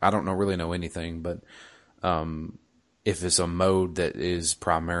really know anything, but if it's a mode that is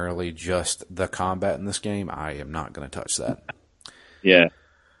primarily just the combat in this game, I am not going to touch that. Yeah.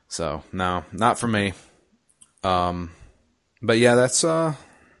 So no, not for me. But yeah, that's The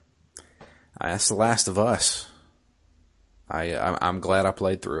Last of Us. I'm glad I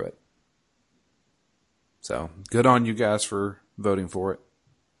played through it. So good on you guys for voting for it.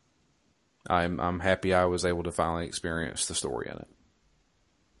 I'm happy I was able to finally experience the story in it.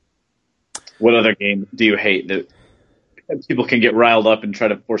 What other game do you hate that people can get riled up and try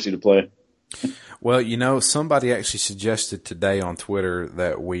to force you to play? Well, somebody actually suggested today on Twitter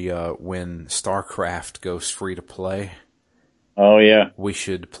that when StarCraft goes free to play, oh yeah, we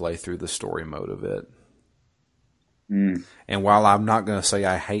should play through the story mode of it. Mm. And while I'm not going to say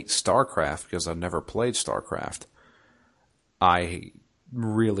I hate StarCraft because I've never played StarCraft, I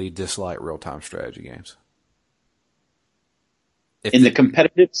really dislike real-time strategy games. In the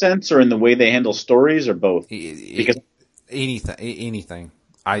competitive sense, or in the way they handle stories, or both? Because anything.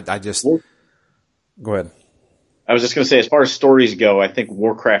 I just go ahead. I was just going to say, as far as stories go, I think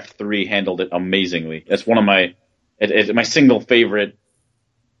Warcraft 3 handled it amazingly. That's one of my single favorite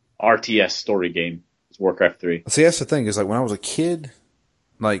RTS story game is Warcraft 3. See, that's the thing is like when I was a kid,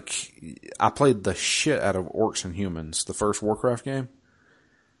 like I played the shit out of Orcs and Humans, the first Warcraft game,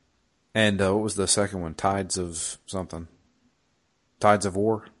 and what was the second one? Tides of something. Tides of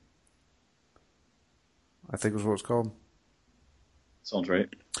War, I think was what it's called. Sounds right.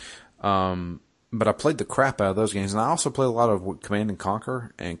 But I played the crap out of those games, and I also played a lot of Command and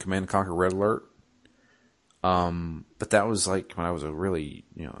Conquer Red Alert. But that was like when I was really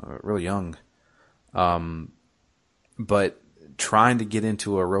young. But trying to get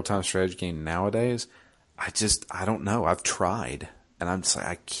into a real-time strategy game nowadays, I don't know. I've tried, and I'm just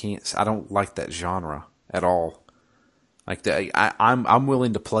like, I don't like that genre at all. Like I'm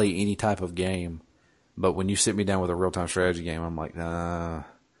willing to play any type of game, but when you sit me down with a real-time strategy game, I'm like, I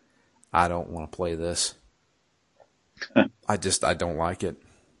don't want to play this. I don't like it.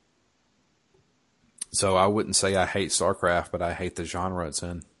 So I wouldn't say I hate StarCraft, but I hate the genre it's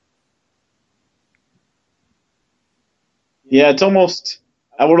in. Yeah,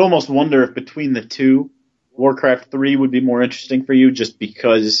 I would almost wonder if between the two, Warcraft 3 would be more interesting for you just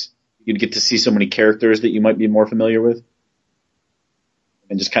because you'd get to see so many characters that you might be more familiar with.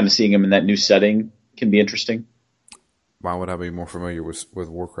 And just kind of seeing them in that new setting can be interesting. Why would I be more familiar with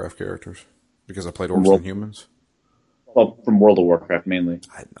Warcraft characters? Because I played Orcs and Humans? Well, from World of Warcraft mainly.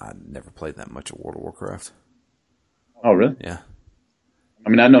 I never played that much of World of Warcraft. Oh, really? Yeah. I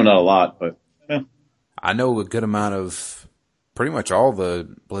mean, I know not a lot, but yeah. I know a good amount of pretty much all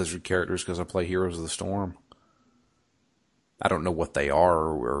the Blizzard characters because I play Heroes of the Storm. I don't know what they are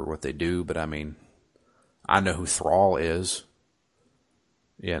or what they do, but I mean, I know who Thrall is.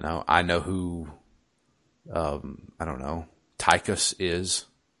 You know, I know who, I don't know, Tychus is.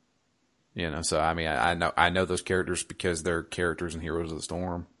 You know, so I mean, I know those characters because they're characters in Heroes of the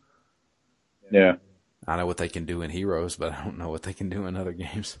Storm. Yeah. I know what they can do in Heroes, but I don't know what they can do in other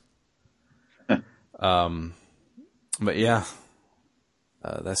games. But yeah,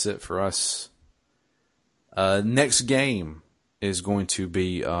 that's it for us. Next game is going to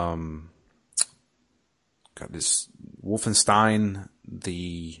be, this Wolfenstein,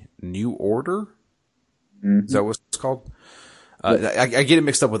 the New Order. Mm-hmm. Is that what it's called? I get it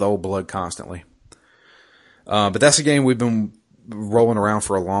mixed up with Old Blood constantly. But that's a game we've been rolling around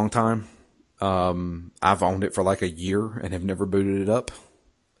for a long time. I've owned it for like a year and have never booted it up.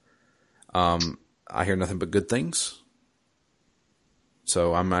 I hear nothing but good things.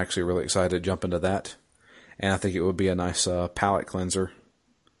 So I'm actually really excited to jump into that. And I think it would be a nice palate cleanser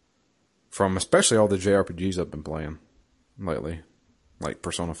from especially all the JRPGs I've been playing lately, like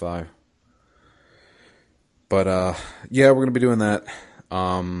Persona 5. But yeah, we're going to be doing that.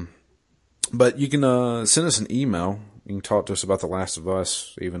 But you can send us an email. You can talk to us about The Last of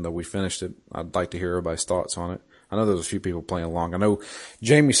Us, even though we finished it. I'd like to hear everybody's thoughts on it. I know there's a few people playing along. I know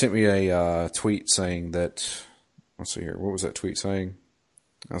Jamie sent me a tweet saying that, let's see here, what was that tweet saying?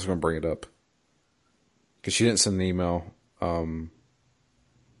 I was going to bring it up. Because she didn't send an email. Let's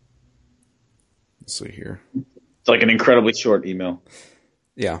see here. It's like an incredibly short email.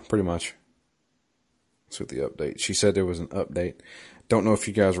 Yeah, pretty much. Let's see the update. She said there was an update. Don't know if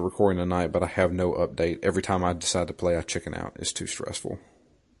you guys are recording tonight, but I have no update. Every time I decide to play, I chicken out. It's too stressful.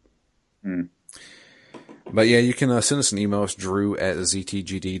 But yeah, you can send us an email. It's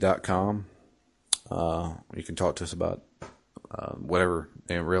drew@ztgd.com. You can talk to us about whatever,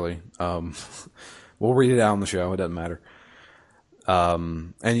 and really. We'll read it out on the show. It doesn't matter.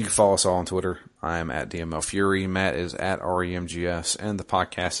 And you can follow us all on Twitter. I am at DML Fury. Matt is at REMGS. And the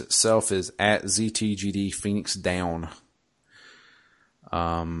podcast itself is at ZTGD Phoenix Down.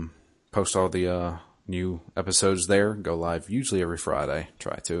 Post all the new episodes there. Go live usually every Friday.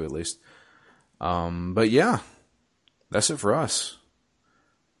 Try to, at least. But yeah, that's it for us.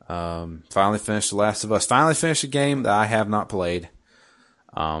 Finally finished The Last of Us. Finally finished a game that I have not played.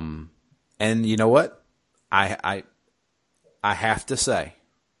 And you know what? I have to say,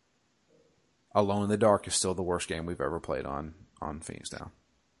 Alone in the Dark is still the worst game we've ever played on Phoenix Down.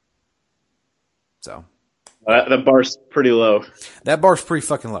 So. The bar's pretty low. That bar's pretty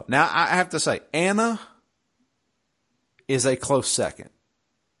fucking low. Now, I have to say, Anna is a close second.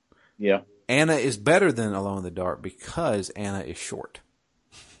 Yeah. Anna is better than Alone in the Dark because Anna is short.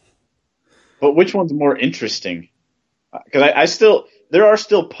 But which one's more interesting? Because there are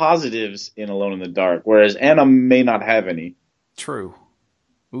still positives in Alone in the Dark, whereas Anna may not have any. True.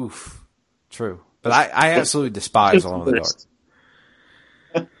 Oof. True. But I absolutely despise Alone in the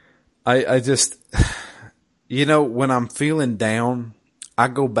Dark. I just, when I'm feeling down, I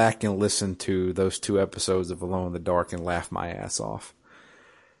go back and listen to those 2 episodes of Alone in the Dark and laugh my ass off.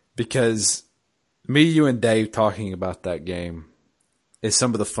 Because me, you, and Dave talking about that game is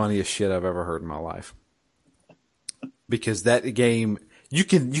some of the funniest shit I've ever heard in my life. Because that game, you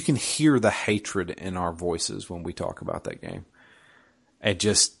can hear the hatred in our voices when we talk about that game. And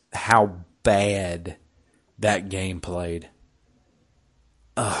just how bad that game played.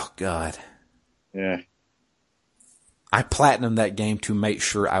 Oh, God. Yeah. I platinumed that game to make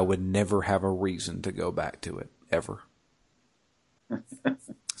sure I would never have a reason to go back to it, ever.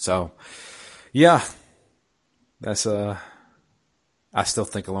 So, yeah. That's, I still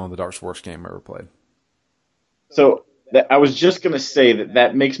think Alone in the Dark's the worst game I ever played. So, I was just going to say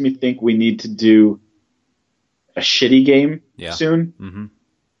that makes me think we need to do a shitty game soon. Mm-hmm.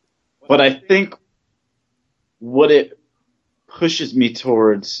 But I think what it pushes me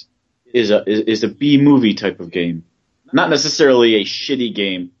towards is a B-movie type of game. Not necessarily a shitty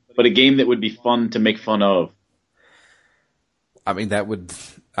game, but a game that would be fun to make fun of. I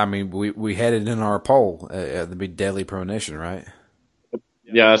mean, we had it in our poll. It'd be Deadly Premonition, right?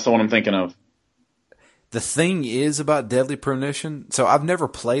 Yeah, that's the one I'm thinking of. The thing is about Deadly Premonition, so I've never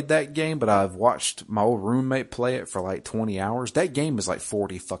played that game, but I've watched my old roommate play it for like 20 hours. That game is like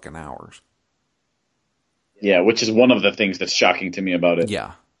 40 fucking hours. Yeah, which is one of the things that's shocking to me about it.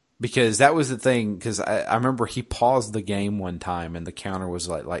 Yeah, because that was the thing, because I remember he paused the game one time and the counter was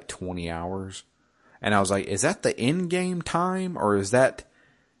like 20 hours. And I was like, is that the end game time, or is that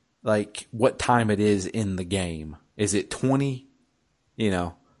like what time it is in the game? Is it 20?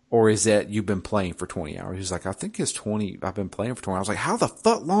 Or is that you've been playing for 20 hours? He's like, I think it's 20. I've been playing for 20 hours. I was like, how the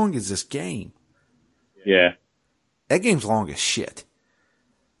fuck long is this game? Yeah. That game's long as shit.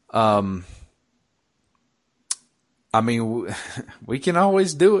 I mean, we can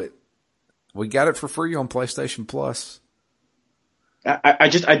always do it. We got it for free on PlayStation Plus. I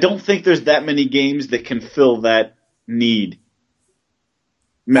don't think there's that many games that can fill that need.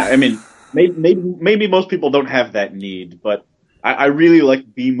 I mean, maybe most people don't have that need, but I really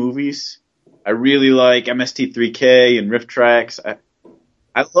like B movies, I really like MST3K and Rift Tracks.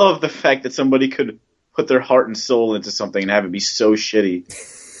 I love the fact that somebody could put their heart and soul into something and have it be so shitty.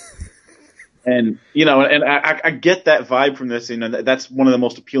 And, you know, and I get that vibe from this. You know, that's one of the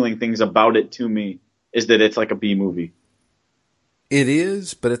most appealing things about it to me is that it's like a B movie. It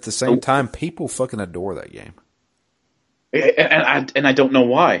is, but at the same time, people fucking adore that game. And I don't know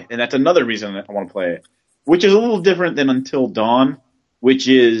why. And that's another reason I want to play it, which is a little different than Until Dawn, which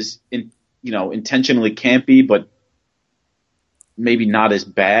is, intentionally campy, but maybe not as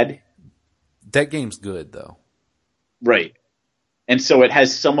bad. That game's good, though. Right. And so it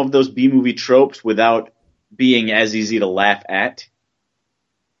has some of those B-movie tropes without being as easy to laugh at.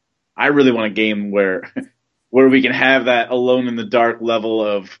 I really want a game where we can have that alone in the dark level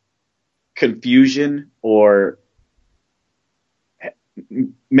of confusion or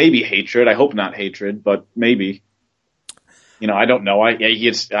maybe hatred. I hope not hatred, but maybe. You know, I don't know.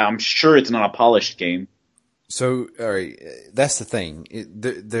 I'm sure it's not a polished game. So, all right, that's the thing.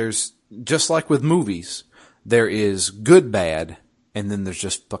 There's, just like with movies, there is good bad, and then there's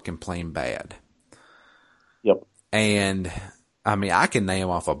just fucking plain bad. Yep. And, I mean, I can name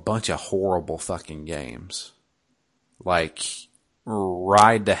off a bunch of horrible fucking games. Like,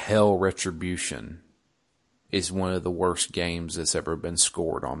 Ride to Hell Retribution is one of the worst games that's ever been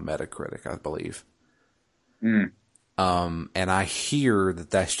scored on Metacritic, I believe. Mm. And I hear that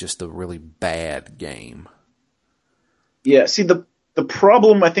that's just a really bad game. Yeah, see, the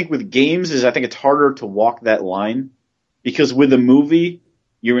problem, I think, with games is I think it's harder to walk that line because with a movie,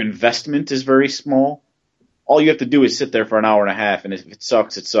 your investment is very small. All you have to do is sit there for an hour and a half, and if it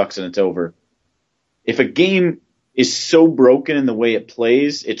sucks, and it's over. If a game is so broken in the way it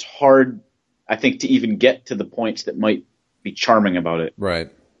plays, it's hard, I think, to even get to the points that might be charming about it.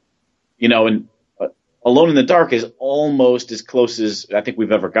 Right. You know, and Alone in the Dark is almost as close as I think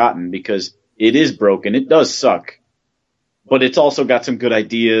we've ever gotten because it is broken. It does suck. But it's also got some good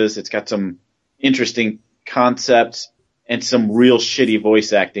ideas. It's got some interesting concepts and some real shitty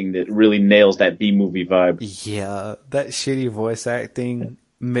voice acting that really nails that B-movie vibe. Yeah, that shitty voice acting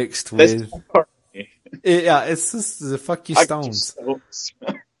mixed with... Yeah, it's just the fuck you Stones.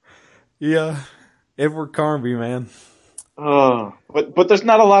 Yeah, Edward Carnby, man. Oh, but there's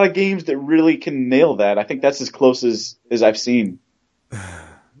not a lot of games that really can nail that. I think that's as close as I've seen.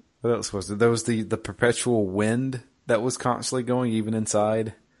 What else was there? There was the perpetual wind that was constantly going, even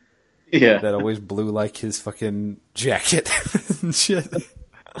inside. Yeah. That always blew like his fucking jacket and shit.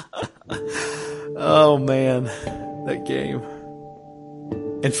 Oh, man. That game.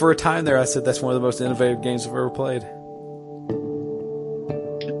 And for a time there, I said that's one of the most innovative games I've ever played.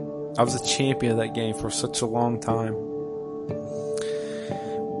 I was a champion of that game for such a long time.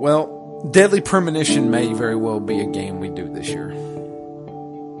 Well, Deadly Premonition may very well be a game we do this year.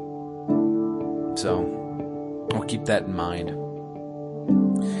 So, I'll keep that in mind.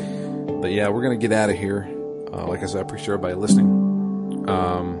 But yeah, we're going to get out of here. Like I said, I appreciate everybody listening.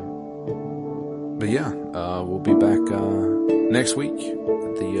 But yeah, we'll be back next week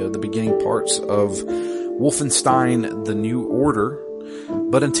at the beginning parts of Wolfenstein: The New Order.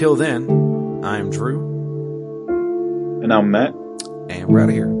 But until then, I'm Drew. And I'm Matt. And we're out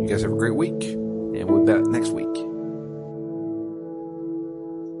of here. You guys have a great week. And we'll be back next week.